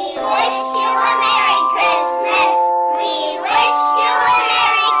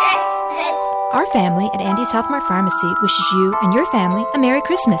 Our family at Andy's Healthmart Pharmacy wishes you and your family a Merry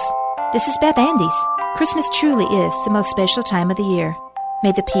Christmas. This is Beth Andes. Christmas truly is the most special time of the year.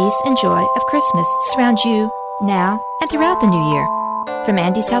 May the peace and joy of Christmas surround you now and throughout the new year. From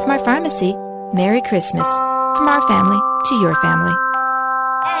Andy's Healthmart Pharmacy, Merry Christmas. From our family to your family.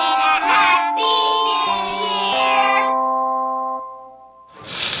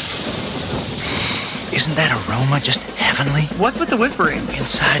 Isn't that aroma just heavenly? What's with the whispering?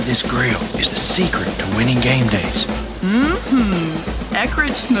 Inside this grill is the secret to winning game days.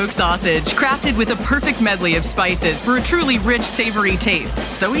 Eckrich smoked sausage, crafted with a perfect medley of spices for a truly rich, savory taste.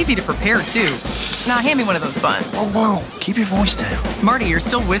 So easy to prepare, too. Now, hand me one of those buns. Whoa, keep your voice down. Marty, you're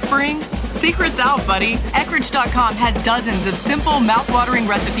still whispering? Secret's out, buddy. Eckrich.com has dozens of simple, mouth-watering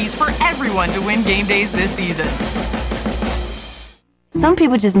recipes for everyone to win game days this season. Some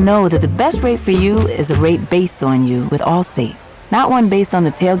people just know that the best rate for you is a rate based on you with Allstate. Not one based on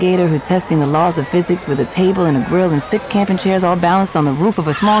the tailgater who's testing the laws of physics with a table and a grill and 6 camping chairs all balanced on the roof of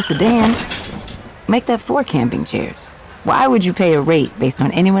a small sedan. Make that 4 camping chairs. Why would you pay a rate based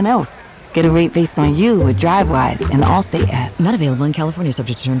on anyone else? Get a rate based on you with DriveWise and the Allstate app. Not available in California,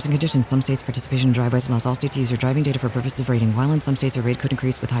 subject to terms and conditions. Some states' participation in DriveWise allows Allstate to use your driving data for purposes of rating. While in some states, a rate could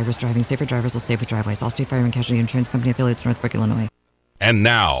increase with high-risk driving. Safer drivers will save with DriveWise. Allstate Fire and Casualty Insurance Company affiliates, Northbrook, Illinois. And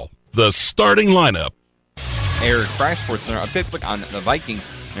now, the starting lineup. Eric Fry, Sports Center updates. Look on the Vikings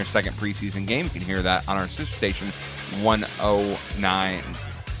in their second preseason game. You can hear that on our sister station,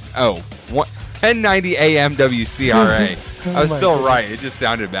 1090 AM WCRA. I was still right. It just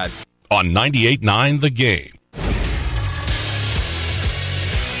sounded bad. On 98.9 The Game.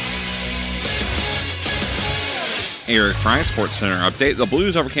 Eric Fry, Sports Center update. The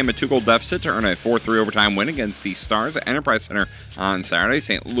Blues overcame a 2-goal deficit to earn a 4-3 overtime win against the Stars at Enterprise Center on Saturday.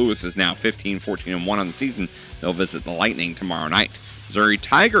 St. Louis is now 15-14-1 on the season. They'll visit the Lightning tomorrow night. Missouri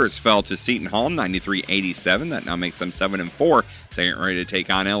Tigers fell to Seton Hall 93-87. That now makes them 7-4. They get ready to take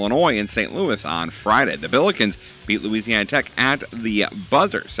on Illinois in St. Louis on Friday. The Billikens beat Louisiana Tech at the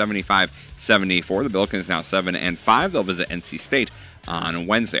buzzer 75-74. The Billikens now 7-5. They'll visit NC State on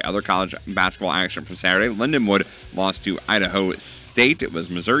Wednesday. Other college basketball action from Saturday. Lindenwood lost to Idaho State. It was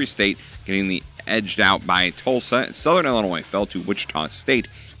Missouri State getting the edged out by Tulsa. Southern Illinois fell to Wichita State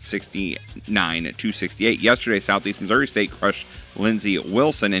 69-68. Yesterday, Southeast Missouri State crushed Lindsey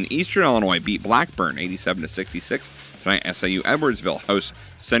Wilson, and Eastern Illinois beat Blackburn 87-66. Tonight, SIU Edwardsville hosts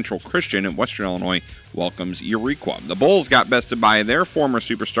Central Christian, and Western Illinois welcomes Eureka. The Bulls got bested by their former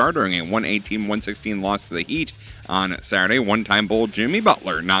superstar during a 118-116 loss to the Heat on Saturday. One-time Bull Jimmy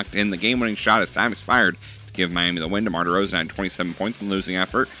Butler knocked in the game-winning shot as time expired to give Miami the win. DeMar DeRozan had 27 points in losing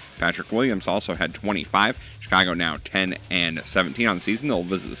effort. Patrick Williams also had 25. Chicago now 10-17 on the season. They'll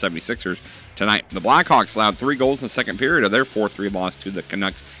visit the 76ers tonight. The Blackhawks allowed 3 goals in the second period of their 4-3 loss to the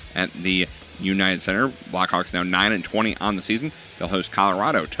Canucks at the United Center. Blackhawks now 9-20 on the season. They'll host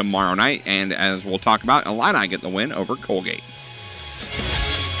Colorado tomorrow night. And as we'll talk about, Illini get the win over Colgate.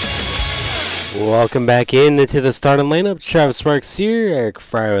 Welcome back into the starting lineup. Travis Sparks here. Eric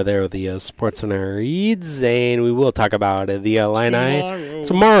Fryer there with the Sports Center reads. And we will talk about the Illini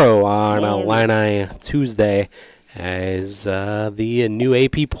tomorrow on Illini Tuesday, as the new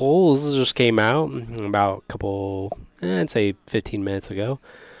AP polls just came out about a couple, I'd say 15 minutes ago.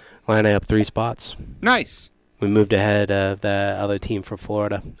 Illini up 3 spots. Nice. We moved ahead of the other team from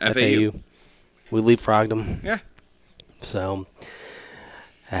Florida, FAU. We leapfrogged them. Yeah. So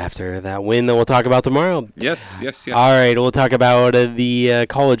after that win that we'll talk about tomorrow. Yes. All right, we'll talk about the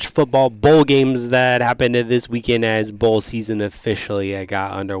college football bowl games that happened this weekend as bowl season officially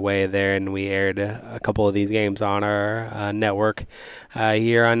got underway there, and we aired a couple of these games on our network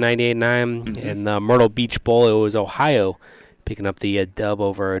here on 98.9. In the Myrtle Beach Bowl, it was Ohio picking up the dub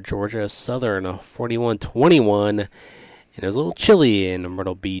over Georgia Southern, 41-21, and it was a little chilly in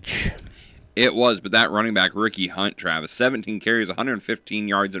Myrtle Beach. It was, but that running back, Ricky Hunt, Travis, 17 carries, 115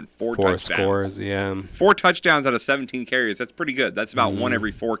 yards, and 4 touchdowns. 4 scores, yeah. 4 touchdowns out of 17 carries. That's pretty good. That's about 1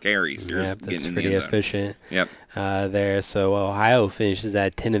 every 4 carries. Yeah, that's pretty efficient. Yep. There, so Ohio finishes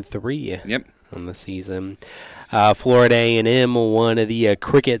at 10-3. Yep. On the season. Florida A&M won the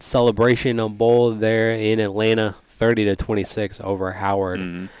Cricket Celebration Bowl there in Atlanta, 30-26 over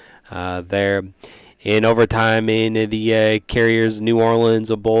Howard. There. In overtime in the Carriers New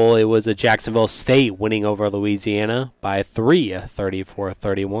Orleans Bowl, it was Jacksonville State winning over Louisiana by 3,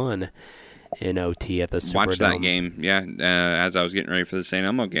 34-31 in OT at the Superdome. Watched that game, yeah, as I was getting ready for the St.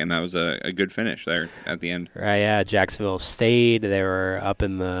 Elmo game. That was a good finish there at the end. Right, yeah, Jacksonville State, they were up at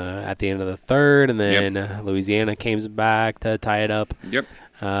the end of the third, and then Louisiana came back to tie it up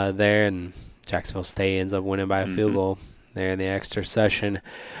there, and Jacksonville State ends up winning by a field goal there in the extra session.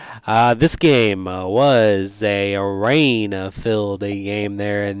 This game was a rain-filled game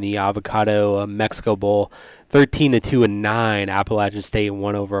there in the Avocado Mexico Bowl. 13-2-9, Appalachian State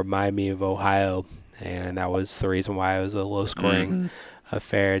won over Miami of Ohio, and that was the reason why it was a low-scoring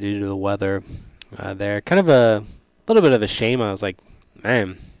affair due to the weather there. Kind of a little bit of a shame. I was like,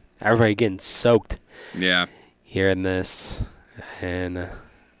 man, everybody getting soaked here in this, and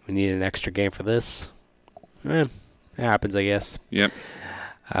we need an extra game for this. It happens, I guess. Yep.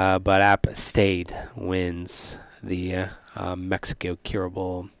 But App State wins the Mexico Cure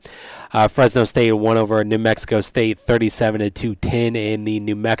Bowl. Fresno State won over New Mexico State 37-10 in the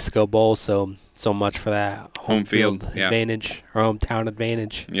New Mexico Bowl. So much for that home field advantage or hometown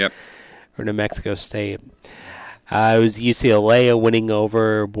advantage. Yep. For New Mexico State. It was UCLA winning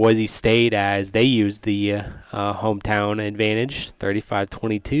over Boise State as they used the hometown advantage,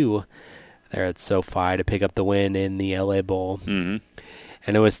 35-22 there at SoFi to pick up the win in the LA Bowl. Mm-hmm.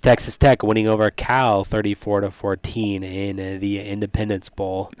 And it was Texas Tech winning over Cal 34-14 in the Independence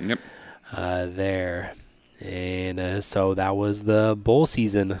Bowl. Yep. There. And so that was the bowl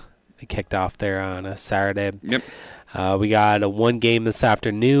season. It kicked off there on a Saturday. Yep. We got one game this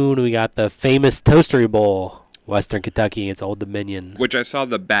afternoon. We got the famous Toastery Bowl. Western Kentucky against Old Dominion. Which I saw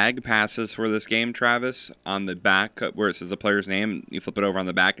the bag passes for this game, Travis, on the back where it says the player's name. You flip it over on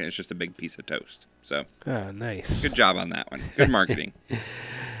the back, and it's just a big piece of toast. So, nice. Good job on that one. Good marketing.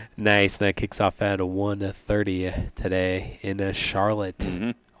 Nice. And that kicks off at 1:30 today in Charlotte.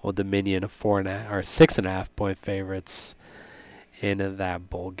 Mm-hmm. Old Dominion 6.5 point favorites in that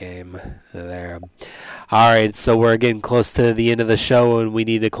bowl game there. All right, so we're getting close to the end of the show, and we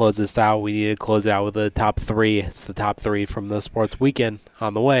need to close this out. We need to close it out with the top three. It's the top three from the sports weekend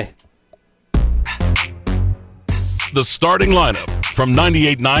on the way. The starting lineup from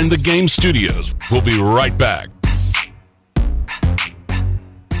 98.9 The Game Studios. We'll be right back.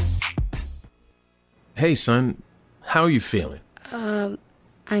 Hey, son. How are you feeling? I'm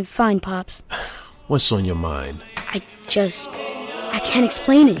fine, Pops. What's on your mind? I can't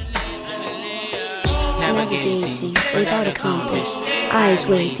explain it. Navigating without a compass, eyes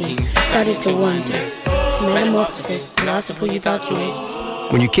waiting, started to wonder. Metamorphosis, the loss of who you thought you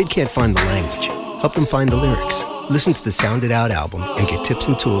was. When your kid can't find the language, help them find the lyrics. Listen to the Sound It Out album and get tips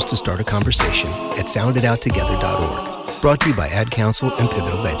and tools to start a conversation at sounditouttogether.org. Brought to you by Ad Council and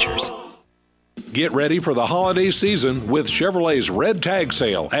Pivotal Ventures. Get ready for the holiday season with Chevrolet's Red Tag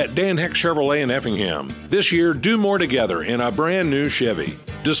Sale at Dan Heck Chevrolet in Effingham. This year, do more together in a brand new Chevy.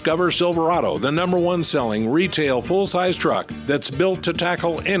 Discover Silverado, the #1 selling retail full-size truck that's built to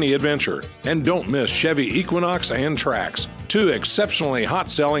tackle any adventure. And don't miss Chevy Equinox and Trax, two exceptionally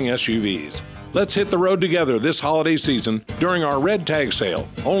hot-selling SUVs. Let's hit the road together this holiday season during our Red Tag Sale,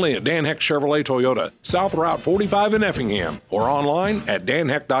 only at Dan Heck Chevrolet Toyota, South Route 45 in Effingham, or online at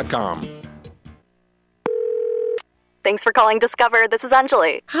danheck.com. Thanks for calling Discover. This is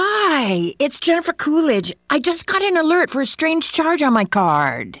Anjali. Hi, it's Jennifer Coolidge. I just got an alert for a strange charge on my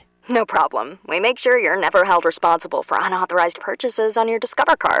card. No problem. We make sure you're never held responsible for unauthorized purchases on your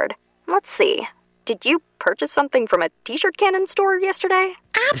Discover card. Let's see. Did you purchase something from a t-shirt cannon store yesterday?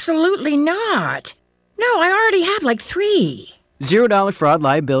 Absolutely not. No, I already have like 3. $0 fraud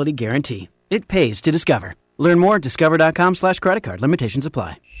liability guarantee. It pays to Discover. Learn more at discover.com/credit card. Limitations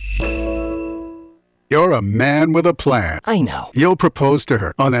apply. You're a man with a plan. I know. You'll propose to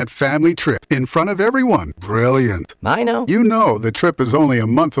her on that family trip in front of everyone. Brilliant. I know. You know the trip is only a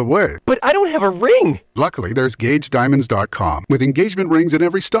month away. But I don't have a ring. Luckily, there's GageDiamonds.com with engagement rings in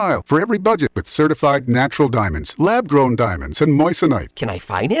every style for every budget with certified natural diamonds, lab-grown diamonds, and moissanite. Can I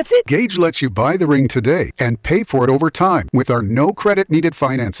finance it? Gage lets you buy the ring today and pay for it over time with our no credit needed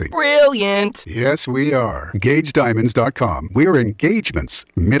financing. Brilliant. Yes, we are. GageDiamonds.com. We're engagements.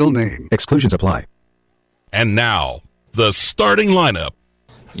 Middle name. Exclusions apply. And now, the starting lineup.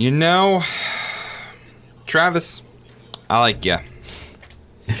 You know, Travis, I like you.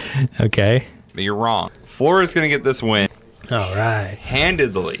 Okay. But you're wrong. Florida's going to get this win. All right.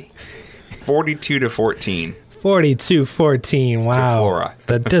 Handedly. 42-14. 42-14. Wow. Flora.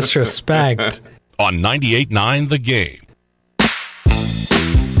 The disrespect. On 98.9 The Game.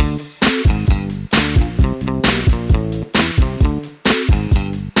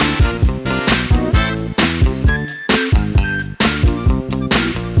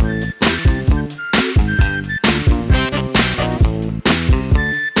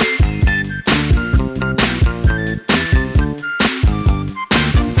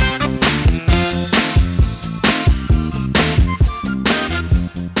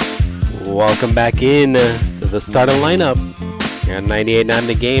 Welcome back in to the starting lineup. Here on 98.9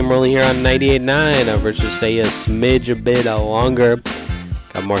 The Game. We're only here on 98.9. I'll just say a smidge a bit longer.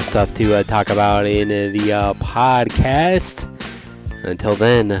 Got more stuff to talk about in the podcast. Until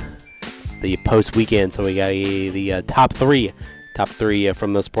then, it's the post weekend, so we got the top three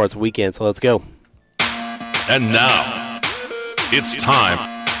from the sports weekend. So let's go. And now, it's time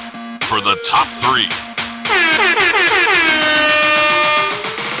for the top three.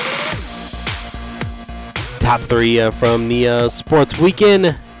 Top three from the sports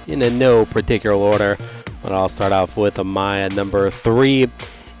weekend in no particular order. But I'll start off with my number 3,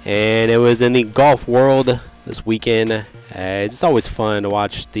 and it was in the golf world this weekend. It's always fun to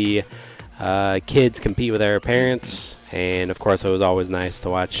watch the kids compete with their parents, and of course it was always nice to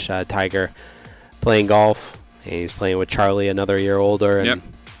watch Tiger playing golf, and he's playing with Charlie, another year older, and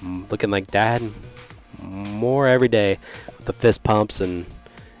looking like dad more every day with the fist pumps. And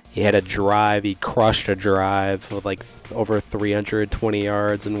he had a drive, he crushed a drive with like over 320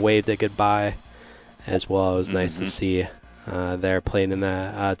 yards and waved it goodbye as well. It was nice to see they're playing in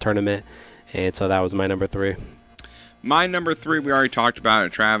that tournament, and so that was my number 3. My number 3, we already talked about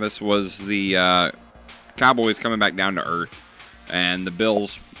it, Travis, was the Cowboys coming back down to earth, and the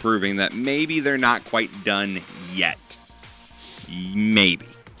Bills proving that maybe they're not quite done yet. Maybe.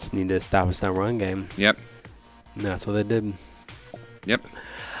 Just need to establish that run game. Yep. And that's what they did. Yep.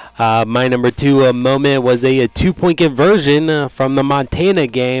 My number 2 moment was a 2-point conversion from the Montana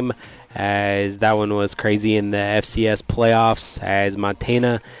game, as that one was crazy in the FCS playoffs, as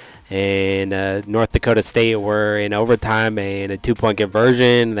Montana and North Dakota State were in overtime and a 2-point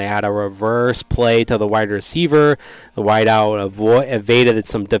conversion. They had a reverse play to the wide receiver. The wideout evaded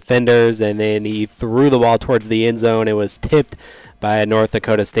some defenders, and then he threw the ball towards the end zone. It was tipped by a North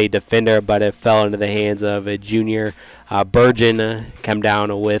Dakota State defender, but it fell into the hands of a junior Burgeon, come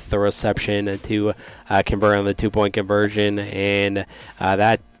down with the reception to convert on the 2-point conversion, and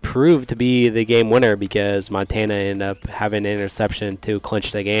that proved to be the game winner because Montana ended up having an interception to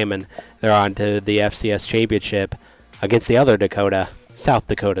clinch the game, and they're on to the FCS championship against the other Dakota, South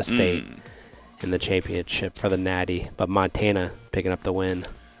Dakota State, in the championship for the Natty, but Montana picking up the win.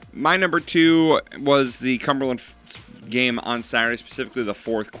 My number 2 was the Cumberland game on Saturday, specifically the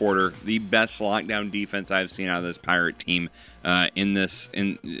fourth quarter. The best lockdown defense I've seen out of this Pirate team in this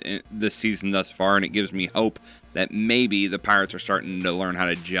season thus far, and it gives me hope that maybe the Pirates are starting to learn how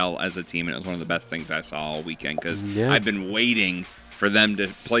to gel as a team, and it was one of the best things I saw all weekend because I've been waiting for them to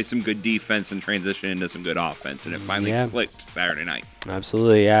play some good defense and transition into some good offense, and it finally clicked Saturday night.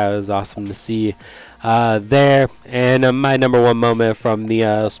 Absolutely, it was awesome to see there. And my number 1 moment from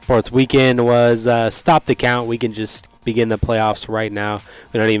the sports weekend was stop the count. We can just begin the playoffs right now.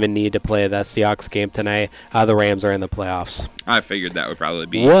 We don't even need to play that Seahawks game tonight. The Rams are in the playoffs. I figured that would probably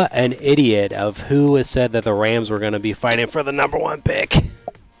be. What an idiot of who has said that the Rams were going to be fighting for the number 1 pick.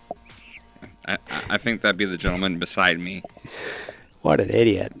 I think that'd be the gentleman beside me. What an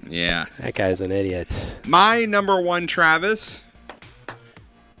idiot. Yeah. That guy's an idiot. My number 1, Travis,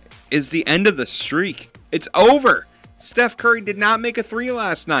 is the end of the streak. It's over. Steph Curry did not make a 3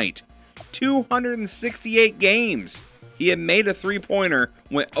 last night. 268 games. He had made a 3-pointer,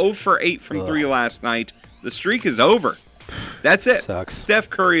 went 0 for 8 from 3 last night. The streak is over. That's it. Sucks. Steph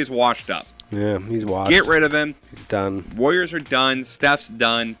Curry is washed up. Yeah, he's washed. Get rid of him. He's done. Warriors are done. Steph's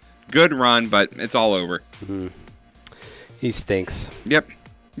done. Good run, but it's all over. Mm-hmm. He stinks. Yep.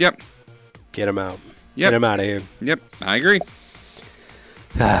 Get him out. Yep. Get him out of here. Yep, I agree.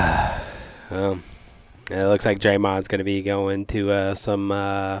 It looks like Draymond's going to be going to some,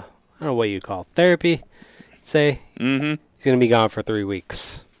 I don't know what you call therapy, say. Mm-hmm. He's going to be gone for 3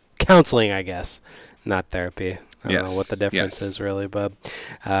 weeks. Counseling, I guess, not therapy. I don't know what the difference is really, but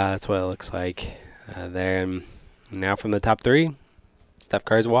that's what it looks like there. And now from the top 3, Steph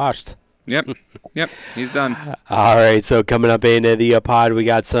Curry's washed. Yep, he's done. All right, so coming up in the pod, we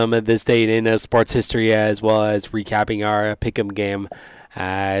got some of this day in sports history as well as recapping our pick'em game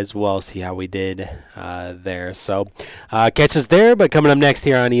as well, see how we did there. So catch us there, but coming up next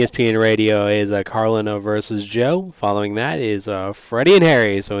here on ESPN Radio is Carlin versus Joe. Following that is Freddie and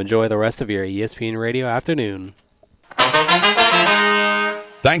Harry, so enjoy the rest of your ESPN Radio afternoon.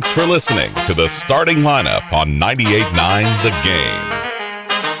 Thanks for listening to the starting lineup on 98.9 The Game.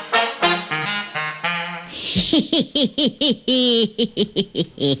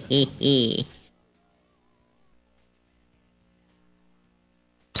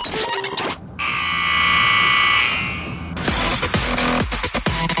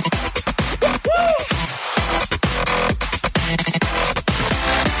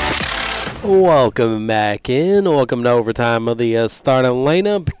 Welcome back in. Welcome to overtime of the starting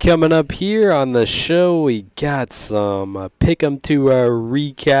lineup. Coming up here on the show, we got some pick'em to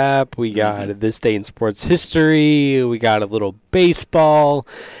recap. We got this day in sports history. We got a little baseball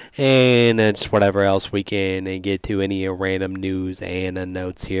and just whatever else we can get to, any random news and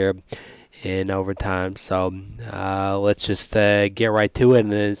notes here in overtime. So let's just get right to it.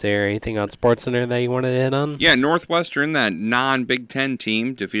 And is there anything on SportsCenter that you wanted to hit on? Yeah, Northwestern, that non-Big Ten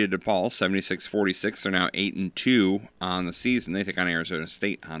team, defeated DePaul 76-46. They're now 8-2 on the season. They take on Arizona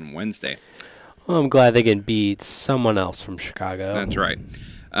State on Wednesday. Well, I'm glad they can beat someone else from Chicago. That's right.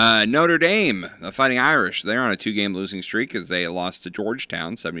 Notre Dame, the Fighting Irish, they're on a 2-game losing streak as they lost to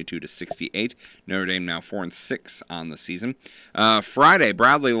Georgetown 72-68. Notre Dame now 4-6 on the season. Friday,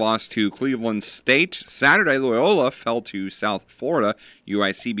 Bradley lost to Cleveland State. Saturday, Loyola fell to South Florida.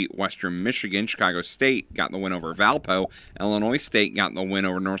 UIC beat Western Michigan. Chicago State got the win over Valpo. Illinois State got the win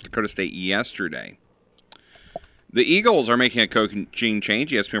over North Dakota State yesterday. The Eagles are making a coaching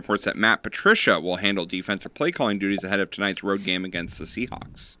change. ESPN reports that Matt Patricia will handle defensive play calling duties ahead of tonight's road game against the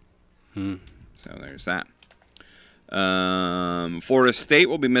Seahawks. So there's that. Florida State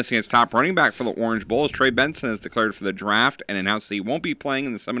will be missing its top running back for the Orange Bowl as Trey Benson has declared for the draft and announced that he won't be playing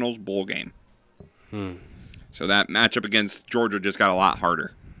in the Seminoles Bowl game. So that matchup against Georgia just got a lot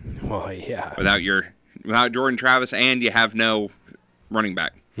harder. Well, yeah. Without Jordan Travis, and you have no running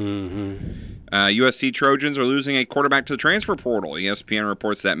back. USC Trojans are losing a quarterback to the transfer portal. ESPN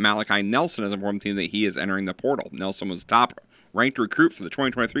reports that Malachi Nelson has informed the team that he is entering the portal. Nelson was top-ranked recruit for the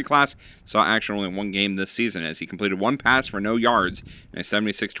 2023 class, saw action only in one game this season as he completed one pass for no yards in a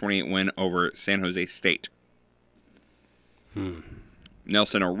 76-28 win over San Jose State.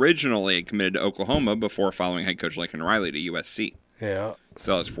 Nelson originally committed to Oklahoma before following head coach Lincoln Riley to USC. Yeah.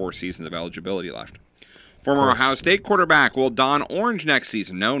 Still has 4 seasons of eligibility left. Former Ohio State quarterback will don orange next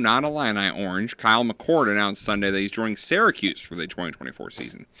season. No, not Illini orange. Kyle McCord announced Sunday that he's joining Syracuse for the 2024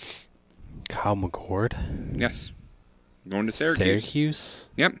 season. Kyle McCord? Yes. Going to Syracuse. Syracuse?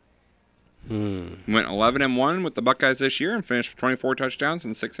 Yep. Went 11-1 with the Buckeyes this year and finished with 24 touchdowns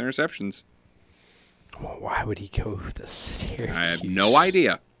and 6 interceptions. Why would he go to Syracuse? I have no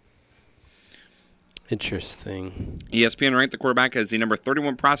idea. Interesting. ESPN ranked the quarterback as the number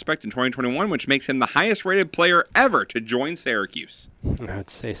 31 prospect in 2021, which makes him the highest-rated player ever to join Syracuse. I'd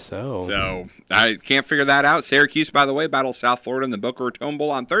say so. So, I can't figure that out. Syracuse, by the way, battles South Florida in the Boca Raton Bowl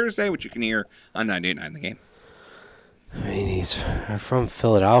on Thursday, which you can hear on 98.9 The Game. I mean, he's from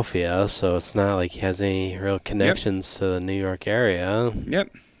Philadelphia, so it's not like he has any real connections to the New York area.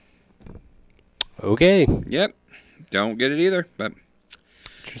 Yep. Okay. Yep. Don't get it either, but...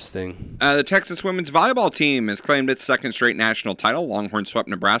 Interesting. The Texas women's volleyball team has claimed its second straight national title. Longhorns swept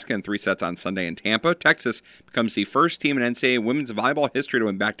Nebraska in 3 sets on Sunday in Tampa. Texas becomes the first team in NCAA women's volleyball history to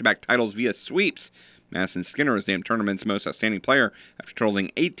win back-to-back titles via sweeps. Madison Skinner was named tournament's most outstanding player after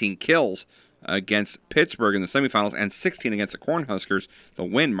totaling 18 kills against Pittsburgh in the semifinals and 16 against the Cornhuskers. The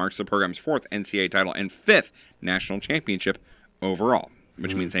win marks the program's 4th NCAA title and 5th national championship overall,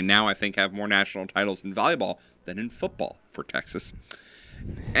 which means they now, I think, have more national titles in volleyball than in football for Texas.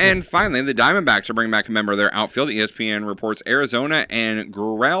 And finally, the Diamondbacks are bringing back a member of their outfield. ESPN reports Arizona and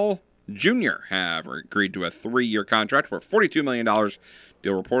Gurriel Jr. have agreed to a 3-year contract worth $42 million.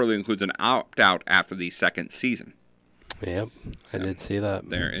 Deal reportedly includes an opt-out after the second season. Yep, so I did see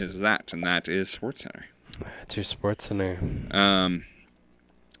that. There is that, and that is SportsCenter. That's your SportsCenter.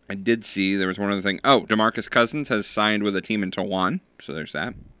 I did see there was one other thing. Oh, DeMarcus Cousins has signed with a team in Taiwan, so there's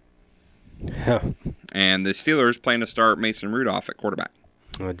that. And the Steelers plan to start Mason Rudolph at quarterback.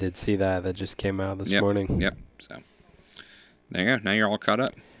 I did see that. That just came out this morning. Yep. So there you go. Now you're all caught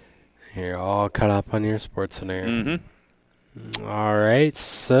up. You're all caught up on your SportsCenter. All right.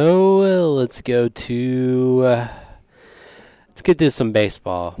 So let's go to some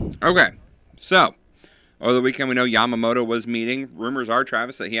baseball. Okay. So over the weekend, we know Yamamoto was meeting. Rumors are,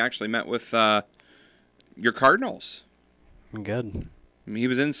 Travis, that he actually met with your Cardinals. Good. I mean, he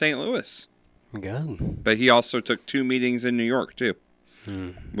was in St. Louis. Good. But he also took 2 meetings in New York, too.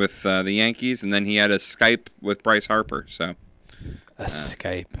 With the Yankees, and then he had a Skype with Bryce Harper. So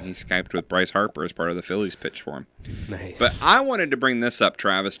Skype. He Skyped with Bryce Harper as part of the Phillies pitch for him. Nice. But I wanted to bring this up,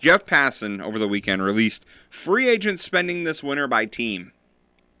 Travis. Jeff Passan, over the weekend, released free agent spending this winter by team.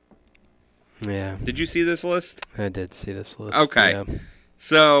 Yeah. Did you see this list? I did see this list. Okay. Yeah.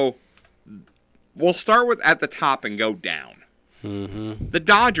 So we'll start with at the top and go down. The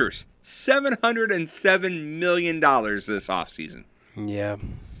Dodgers, $707 million this offseason. Yeah.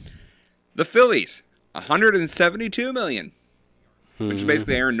 The Phillies, $172 million, which is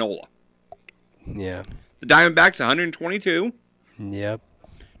basically Aaron Nola. Yeah. The Diamondbacks, $122. Yep.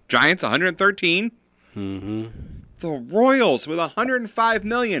 Giants, $113. The Royals with $105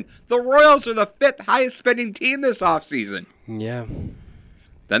 million. The Royals are the 5th highest spending team this offseason. Yeah.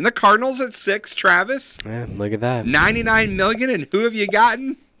 Then the Cardinals at 6, Travis. Yeah, look at that. $99 million, and who have you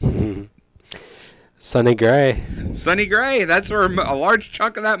gotten? Sonny Gray. Sonny Gray. That's where a large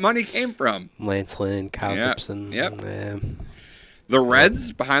chunk of that money came from. Lance Lynn, Kyle Gibson. Yep. Yeah. The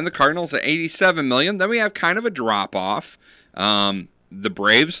Reds behind the Cardinals at $87 million. Then we have kind of a drop-off. The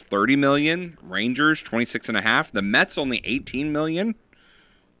Braves, $30 million. Rangers, $26.5 million. The Mets, only $18 million.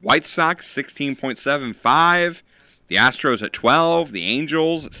 White Sox, $16.75 million. The Astros at 12, the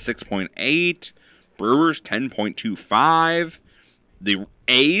Angels 6.8, Brewers 10.25, the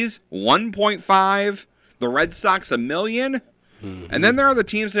A's 1.5, the Red Sox $1 million, and then there are the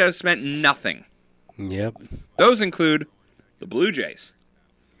teams that have spent nothing. Yep. Those include the Blue Jays,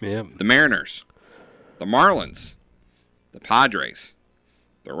 Yep. the Mariners, the Marlins, the Padres,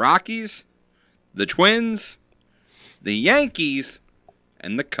 the Rockies, the Twins, the Yankees,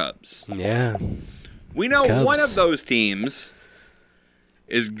 and the Cubs. Yeah. We know Cubs. one of those teams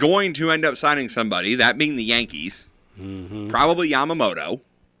is going to end up signing somebody, that being the Yankees, probably Yamamoto.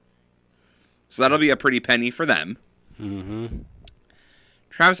 So that'll be a pretty penny for them.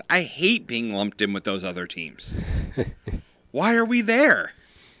 Travis, I hate being lumped in with those other teams. Why are we there?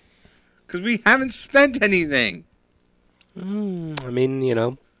 Because we haven't spent anything. I mean,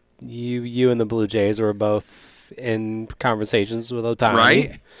 you and the Blue Jays were both in conversations with Ohtani.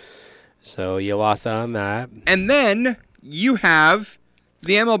 Right. So you lost out on that. And then you have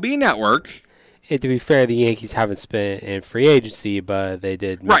the MLB Network. To be fair, the Yankees haven't spent in free agency, but they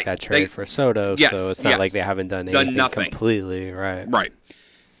did make that trade for Soto, so it's not like they haven't done anything completely. Right.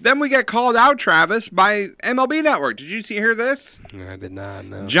 Then we get called out, Travis, by MLB Network. Did you hear this? I did not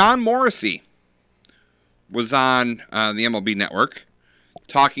know. John Morrissey was on the MLB Network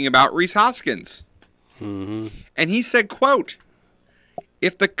talking about Rhys Hoskins. And he said, quote,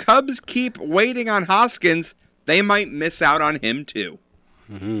 "If the Cubs keep waiting on Hoskins, they might miss out on him too."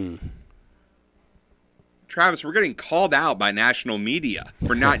 Travis, we're getting called out by national media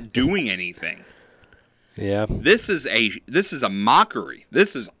for not doing anything. Yeah. This is a mockery.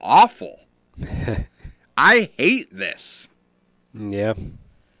 This is awful. I hate this. Yeah.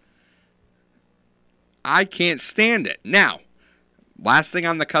 I can't stand it. Now, last thing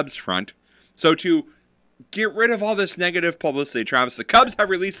on the Cubs front. So to get rid of all this negative publicity, Travis, the Cubs have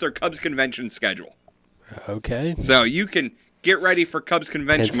released their Cubs convention schedule. Okay. So you can get ready for Cubs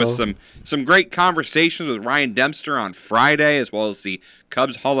convention with some great conversations with Ryan Dempster on Friday, as well as the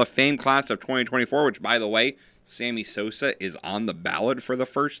Cubs Hall of Fame class of 2024, which, by the way, Sammy Sosa is on the ballot for the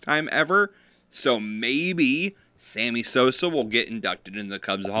first time ever. So maybe Sammy Sosa will get inducted in the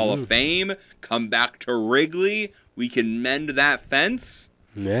Cubs Hall of Fame, come back to Wrigley. We can mend that fence.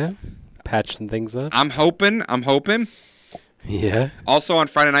 Yeah. Patch some things up. I'm hoping. Yeah. Also on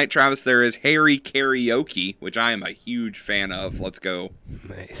Friday night, Travis, there is Harry Karaoke, which I am a huge fan of. Let's go.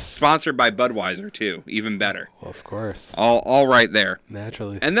 Nice. Sponsored by Budweiser, too. Even better. Well, of course. All right there.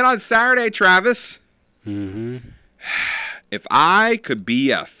 Naturally. And then on Saturday, Travis, if I could be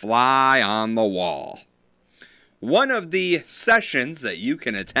a fly on the wall, one of the sessions that you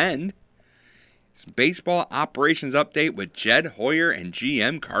can attend is Baseball Operations Update with Jed Hoyer and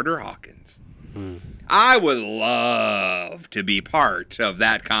GM Carter Hawkins. I would love to be part of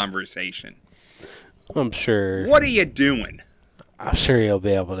that conversation. I'm sure. What are you doing? I'm sure you'll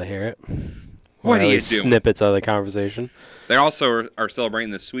be able to hear it. What are you doing? Snippets of the conversation. They also are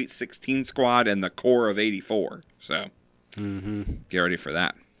celebrating the Sweet 16 squad and the core of 84. So get ready for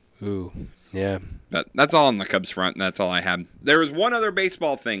that. Ooh, yeah. But that's all on the Cubs front, and that's all I had. There was one other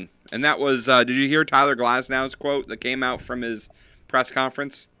baseball thing, and that was, did you hear Tyler Glasnow's quote that came out from his press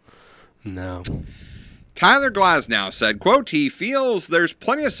conference? No. Tyler Glasnow said, quote, he feels there's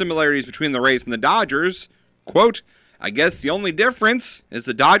plenty of similarities between the Rays and the Dodgers. Quote, I guess the only difference is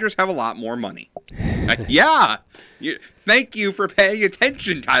the Dodgers have a lot more money. Yeah. Thank you for paying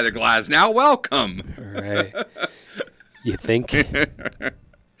attention, Tyler Glasnow. Welcome. Right. You think?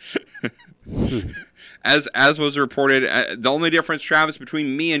 As was reported, the only difference, Travis,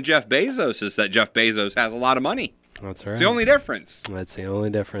 between me and Jeff Bezos is that Jeff Bezos has a lot of money. That's right. It's the only difference. That's the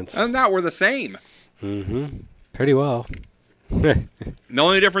only difference. Other than that, we're the same. Pretty well. The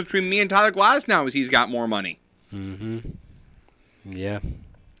only difference between me and Tyler Glasnow is he's got more money. Yeah.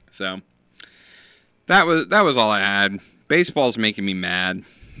 So that was all I had. Baseball's making me mad.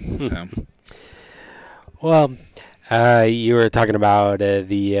 So. Well, you were talking about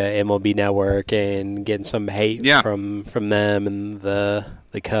the MLB Network and getting some hate from them and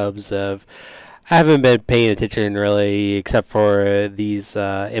the Cubs. I haven't been paying attention really, except for these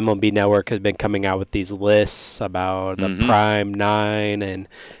MLB Network has been coming out with these lists about the Prime 9, and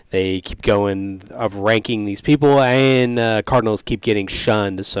they keep going of ranking these people, and Cardinals keep getting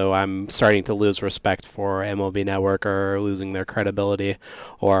shunned. So I'm starting to lose respect for MLB Network, or losing their credibility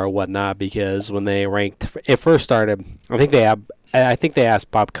or whatnot, because when they ranked, it first started, I think they I think they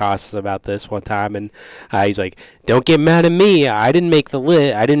asked Bob Costas about this one time, and he's like, "Don't get mad at me. I didn't make the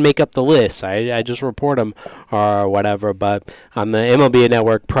list. I didn't make up the list. I just report them or whatever." But on the MLB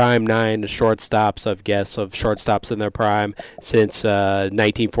Network Prime 9 shortstops of shortstops in their prime since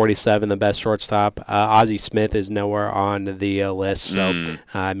 1947, the best shortstop, Ozzie Smith is nowhere on the list, so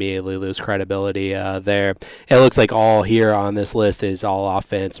I immediately lose credibility there. It looks like all here on this list is all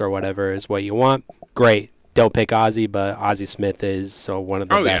offense or whatever is what you want. Great. Don't pick Ozzie, but Ozzie Smith is one of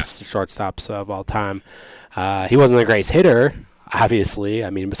the best shortstops of all time. He wasn't the greatest hitter, obviously. I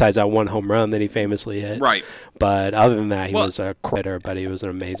mean, besides that one home run that he famously hit. Right. But other than that, he was a quitter, but he was an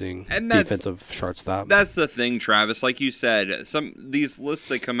amazing defensive shortstop. That's the thing, Travis. Like you said, these lists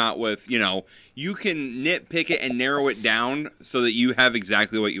they come out with, you can nitpick it and narrow it down so that you have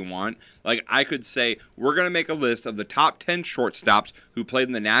exactly what you want. Like I could say, we're going to make a list of the top 10 shortstops who played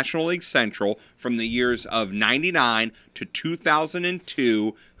in the National League Central from the years of 99 to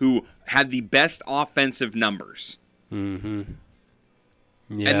 2002 who had the best offensive numbers. Mm-hmm.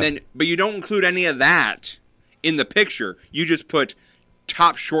 Yeah. And then, but you don't include any of that in the picture. You just put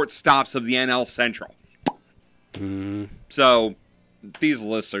top shortstops of the NL Central. So these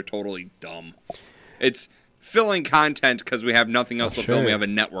lists are totally dumb. It's filling content because we have nothing else to fill. We have a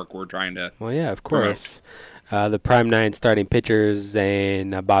network we're trying to. Well, yeah, of course. The Prime 9 starting pitchers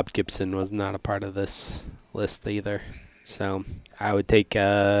and Bob Gibson was not a part of this list either. So I would take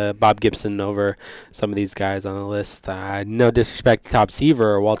Bob Gibson over some of these guys on the list. No disrespect to Top Seaver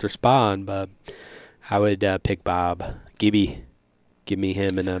or Walter Spahn, but I would pick Bob. Gibby. Give me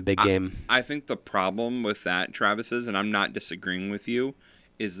him in a big game. I think the problem with that, Travis, is, and I'm not disagreeing with you,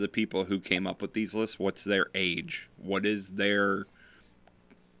 is the people who came up with these lists. What's their age? What is their...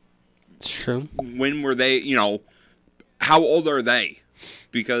 It's true. When were they, how old are they?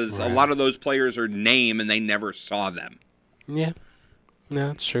 Because a lot of those players are name and they never saw them. Yeah. No,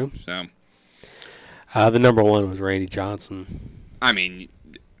 that's true. So, the number one was Randy Johnson. I mean,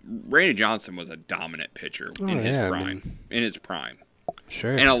 Randy Johnson was a dominant pitcher in his prime. In his prime.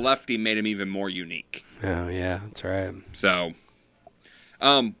 Sure. And a lefty made him even more unique. Oh, yeah, that's right. So,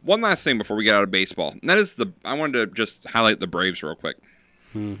 one last thing before we get out of baseball. And that is I wanted to just highlight the Braves real quick.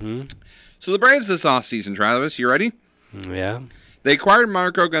 Mm-hmm. So the Braves this offseason, Travis, you ready? Yeah. They acquired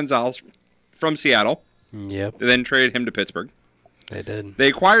Marco Gonzalez from Seattle. Yep. They then traded him to Pittsburgh. They did. They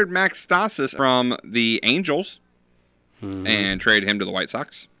acquired Max Stassis from the Angels and traded him to the White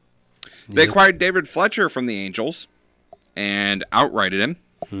Sox. They acquired David Fletcher from the Angels and outrighted him.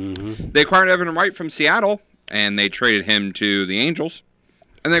 They acquired Evan Wright from Seattle and they traded him to the Angels.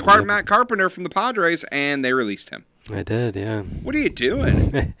 And they acquired Matt Carpenter from the Padres and they released him. I did, yeah. What are you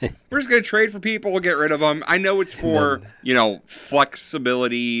doing? We're just going to trade for people, get rid of them. I know it's for,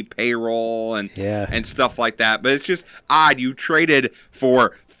 flexibility, payroll, and stuff like that. But it's just odd. You traded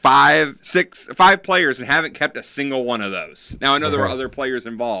for five players and haven't kept a single one of those. Now, I know there were other players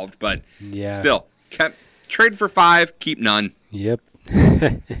involved, but still, trade for 5, keep none. Yep.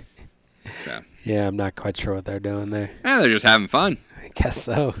 So. Yeah, I'm not quite sure what they're doing there. They're just having fun. I guess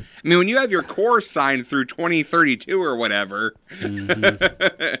so. I mean, when you have your core signed through 2032 or whatever, this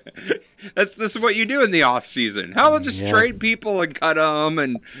is what you do in the off season. We'll just trade people and cut them,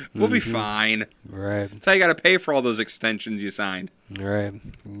 and we'll be fine. Right. That's how you got to pay for all those extensions you signed. Right.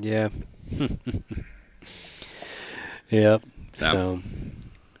 Yeah. Yep. So.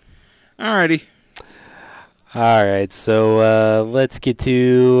 Alrighty. All right. So let's get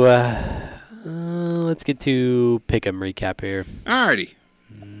to pick 'em recap here. Alrighty.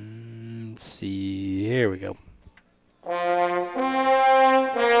 Let's see. Here we go.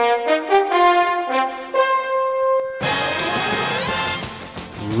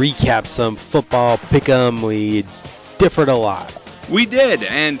 Recap some football. Pick 'em. We differed a lot. We did.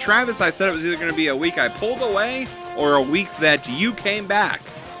 And Travis, I said it was either going to be a week I pulled away or a week that you came back.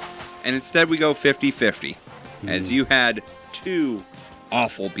 And instead we go 50-50 as you had 2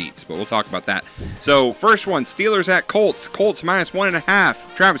 awful beats, but we'll talk about that. So first one, Steelers at Colts. Colts -1.5.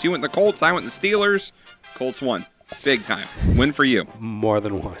 Travis, you went the Colts. I went the Steelers. Colts won. Big time. Win for you. More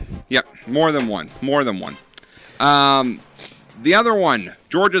than one. Yep. More than one. The other one,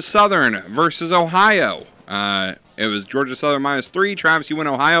 Georgia Southern versus Ohio. It was Georgia Southern -3. Travis, you went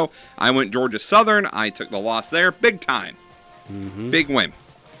Ohio. I went Georgia Southern. I took the loss there. Big time. Big win.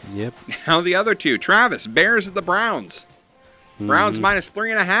 Yep. Now the other two, Travis, Bears at the Browns. Browns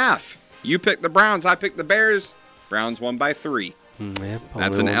 -3.5. You picked the Browns. I picked the Bears. Browns won by 3. Yep,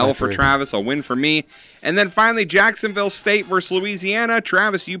 that's an L for Travis, a win for me. And then finally, Jacksonville State versus Louisiana.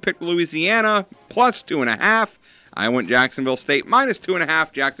 Travis, you picked Louisiana +2.5. I went Jacksonville State minus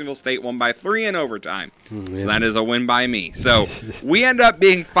 2.5. Jacksonville State won by 3 in overtime. So that is a win by me. So we end up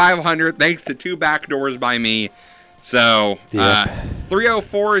being 500 thanks to 2 backdoors by me. So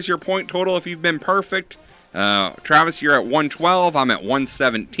 304 is your point total if you've been perfect. Travis, you're at 112. I'm at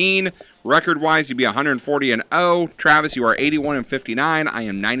 117. Record-wise, you'd be 140-0. Travis, you are 81-59. I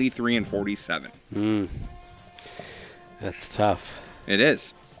am 93-47. That's tough. It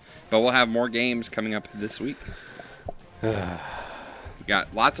is. But we'll have more games coming up this week. We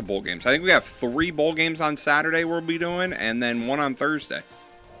got lots of bowl games. I think we have 3 bowl games on Saturday we'll be doing, and then 1 on Thursday.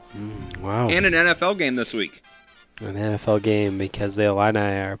 Wow. And an NFL game this week. An NFL game because the Illini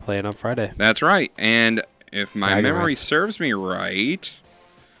are playing on Friday. That's right. And if my memory serves me right,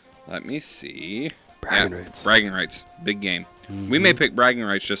 let me see. Bragging rights. Bragging rights. Big game. We may pick bragging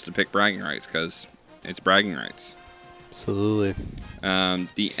rights just to pick bragging rights because it's bragging rights. Absolutely.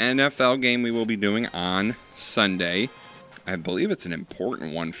 The NFL game we will be doing on Sunday, I believe it's an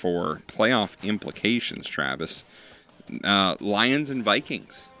important one for playoff implications, Travis. Lions and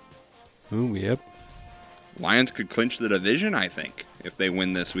Vikings. Ooh, yep. Lions could clinch the division, I think, if they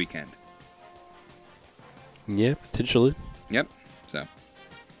win this weekend. Yeah, potentially. Yep. So,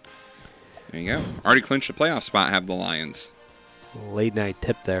 there you go. Already clinched the playoff spot, have the Lions. Late night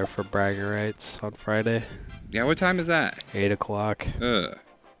tip there for bragging rights on Friday. Yeah, what time is that? 8 o'clock. Ugh.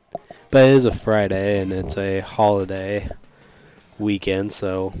 But it is a Friday, and it's a holiday weekend,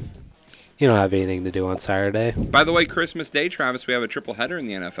 so you don't have anything to do on Saturday. By the way, Christmas Day, Travis, we have a triple header in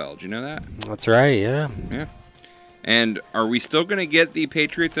the NFL. Did you know that? That's right, yeah. Yeah. And are we still going to get the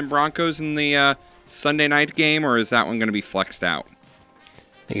Patriots and Broncos in the Sunday night game, or is that one going to be flexed out?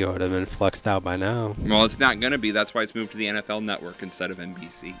 I think it would have been flexed out by now. Well, it's not going to be. That's why it's moved to the NFL Network instead of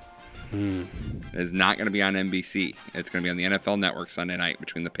NBC. It's not going to be on NBC. It's going to be on the NFL Network Sunday night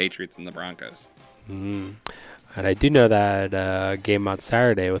between the Patriots and the Broncos. And I do know that game on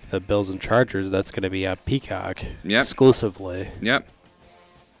Saturday with the Bills and Chargers, that's going to be at Peacock exclusively. Yep.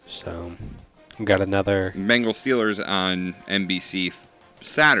 So we got another Bengals Steelers on NBC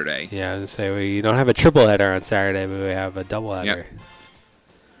Saturday. Yeah, I was going to say we don't have a triple header on Saturday, but we have a double header. Yep.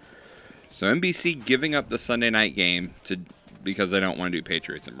 So NBC giving up the Sunday night game because they don't want to do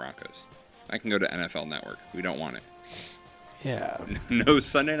Patriots and Broncos. I can go to NFL Network. We don't want it. Yeah. No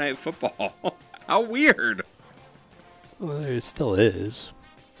Sunday night football. How weird. Well, there still is.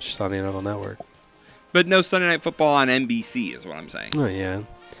 It's just on the NFL Network. But no Sunday night football on NBC is what I'm saying. Oh, yeah.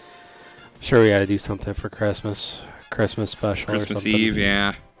 Sure, we got to do something for Christmas. Christmas special or something. Christmas Eve,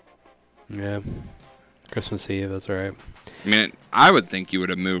 yeah. Yeah. Christmas Eve, that's right. I mean, I would think you would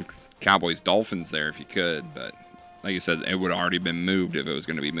have moved Cowboys-Dolphins there if you could, but like you said, it would have already been moved if it was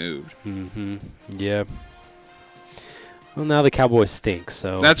going to be moved. Yeah. Well, now the Cowboys stink,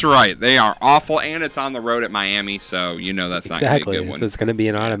 so... That's right. They are awful, and it's on the road at Miami, so you know that's not going to be a good one. So it's going to be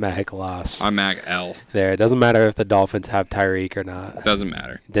an automatic loss. Automatic L. There. It doesn't matter if the Dolphins have Tyreek or not. It doesn't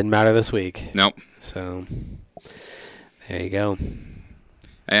matter. It didn't matter this week. Nope. So, there you go.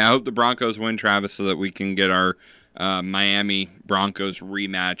 Hey, I hope the Broncos win, Travis, so that we can get our Miami Broncos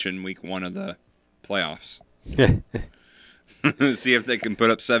rematch in week 1 of the playoffs. See if they can put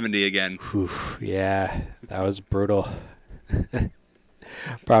up 70 again. Yeah, that was brutal.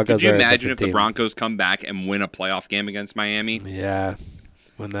 Broncos. Could you imagine if the Broncos come back and win a playoff game against Miami? Yeah,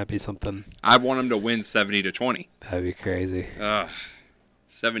 wouldn't that be something? I want them to win 70-20. That'd be crazy.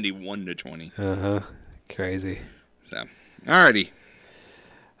 71-20. Crazy. So, alrighty.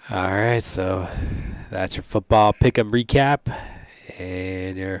 All right, so that's your football pick'em recap,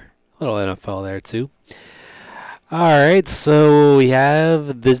 and your little NFL there too. All right, so we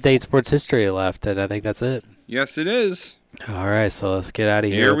have this day in sports history left, and I think that's it. Yes, it is. All right, so let's get out of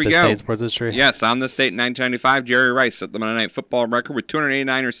here. Here we this go. Day in sports history. Yes, on this date in 1995, Jerry Rice set the Monday Night Football record with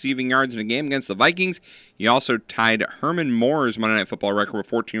 289 receiving yards in a game against the Vikings. He also tied Herman Moore's Monday Night Football record with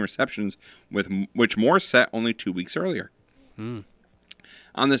 14 receptions, which Moore set only 2 weeks earlier.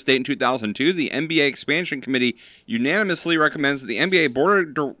 On this date in 2002, the NBA Expansion Committee unanimously recommends that the NBA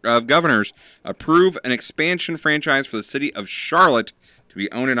Board of Governors approve an expansion franchise for the city of Charlotte to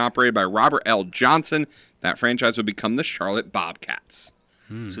be owned and operated by Robert L. Johnson. That franchise would become the Charlotte Bobcats.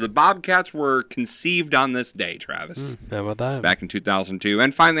 So the Bobcats were conceived on this day, Travis. How about that? Back in 2002.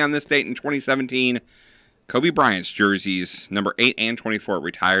 And finally, on this date in 2017, Kobe Bryant's jerseys, number 8 and 24,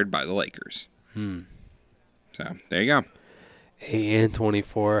 retired by the Lakers. So there you go. 8 and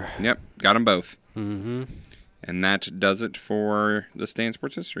 24. Yep, got them both. And that does it for this day in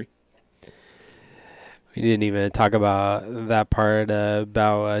sports history. We didn't even talk about that part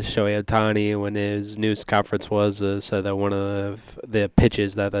about Shohei Ohtani when his news conference was, said that one of the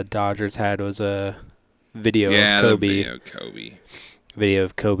pitches that the Dodgers had was video Yeah, of Kobe. the video of Kobe. Video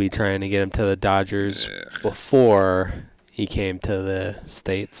of Kobe trying to get him to the Dodgers before he came to the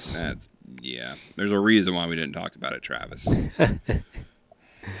States. Yeah. There's a reason why we didn't talk about it, Travis.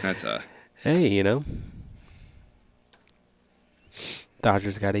 That's a... Hey, you know.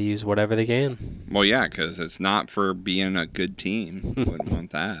 Dodgers got to use whatever they can. Well, yeah, because it's not for being a good team. Wouldn't want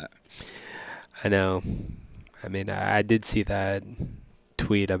that. I know. I mean, I did see that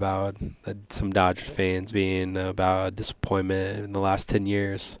tweet about some Dodgers fans being about a disappointment in the last 10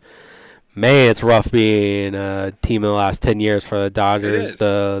 years. Man, it's rough being a team in the last 10 years for the Dodgers.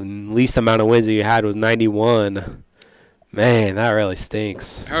 The least amount of wins that you had was 91. Man, that really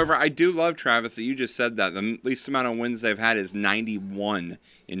stinks. However, I do love, Travis, that you just said that. The least amount of wins they've had is 91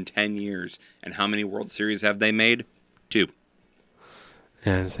 in 10 years. And how many World Series have they made? 2.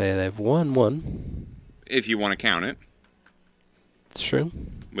 Yeah, I'd say they've won 1. If you want to count it. It's true.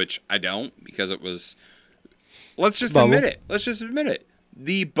 Which I don't, because it was... Let's just admit it.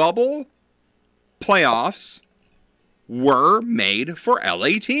 The bubble playoffs were made for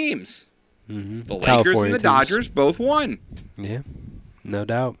LA teams. Mm-hmm. The Lakers California and the teams. Dodgers both won. Yeah, no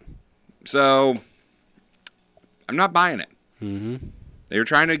doubt. So, I'm not buying it. Mm-hmm. They were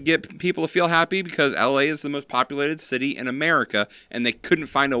trying to get people to feel happy because LA is the most populated city in America, and they couldn't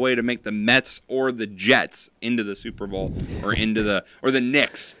find a way to make the Mets or the Jets into the Super Bowl or into the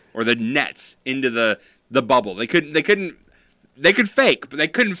Knicks or the Nets into the bubble. They could fake, but they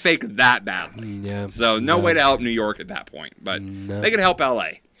couldn't fake that badly. Yeah. So no way to help New York at that point, but they could help LA.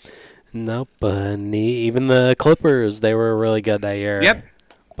 Nope, even the Clippers, they were really good that year. Yep.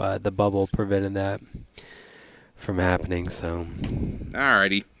 But the bubble prevented that from happening, so.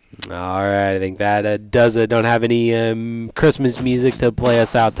 Alrighty. All right, I think that does it. Don't have any Christmas music to play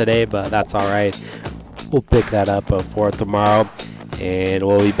us out today, but that's all right. We'll pick that up for tomorrow. And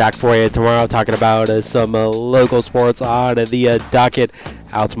we'll be back for you tomorrow talking about some local sports on the docket.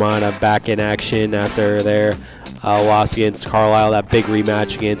 Altamont back in action after their loss against Carlisle, that big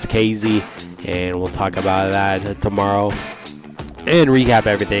rematch against KZ. And we'll talk about that tomorrow and recap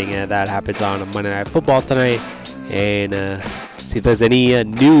everything that happens on Monday Night Football tonight. And see if there's any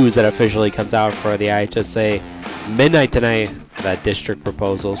news that officially comes out for the IHSA midnight tonight for that district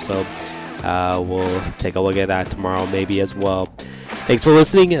proposal. So we'll take a look at that tomorrow maybe as well. Thanks for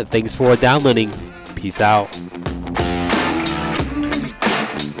listening. Thanks for downloading. Peace out.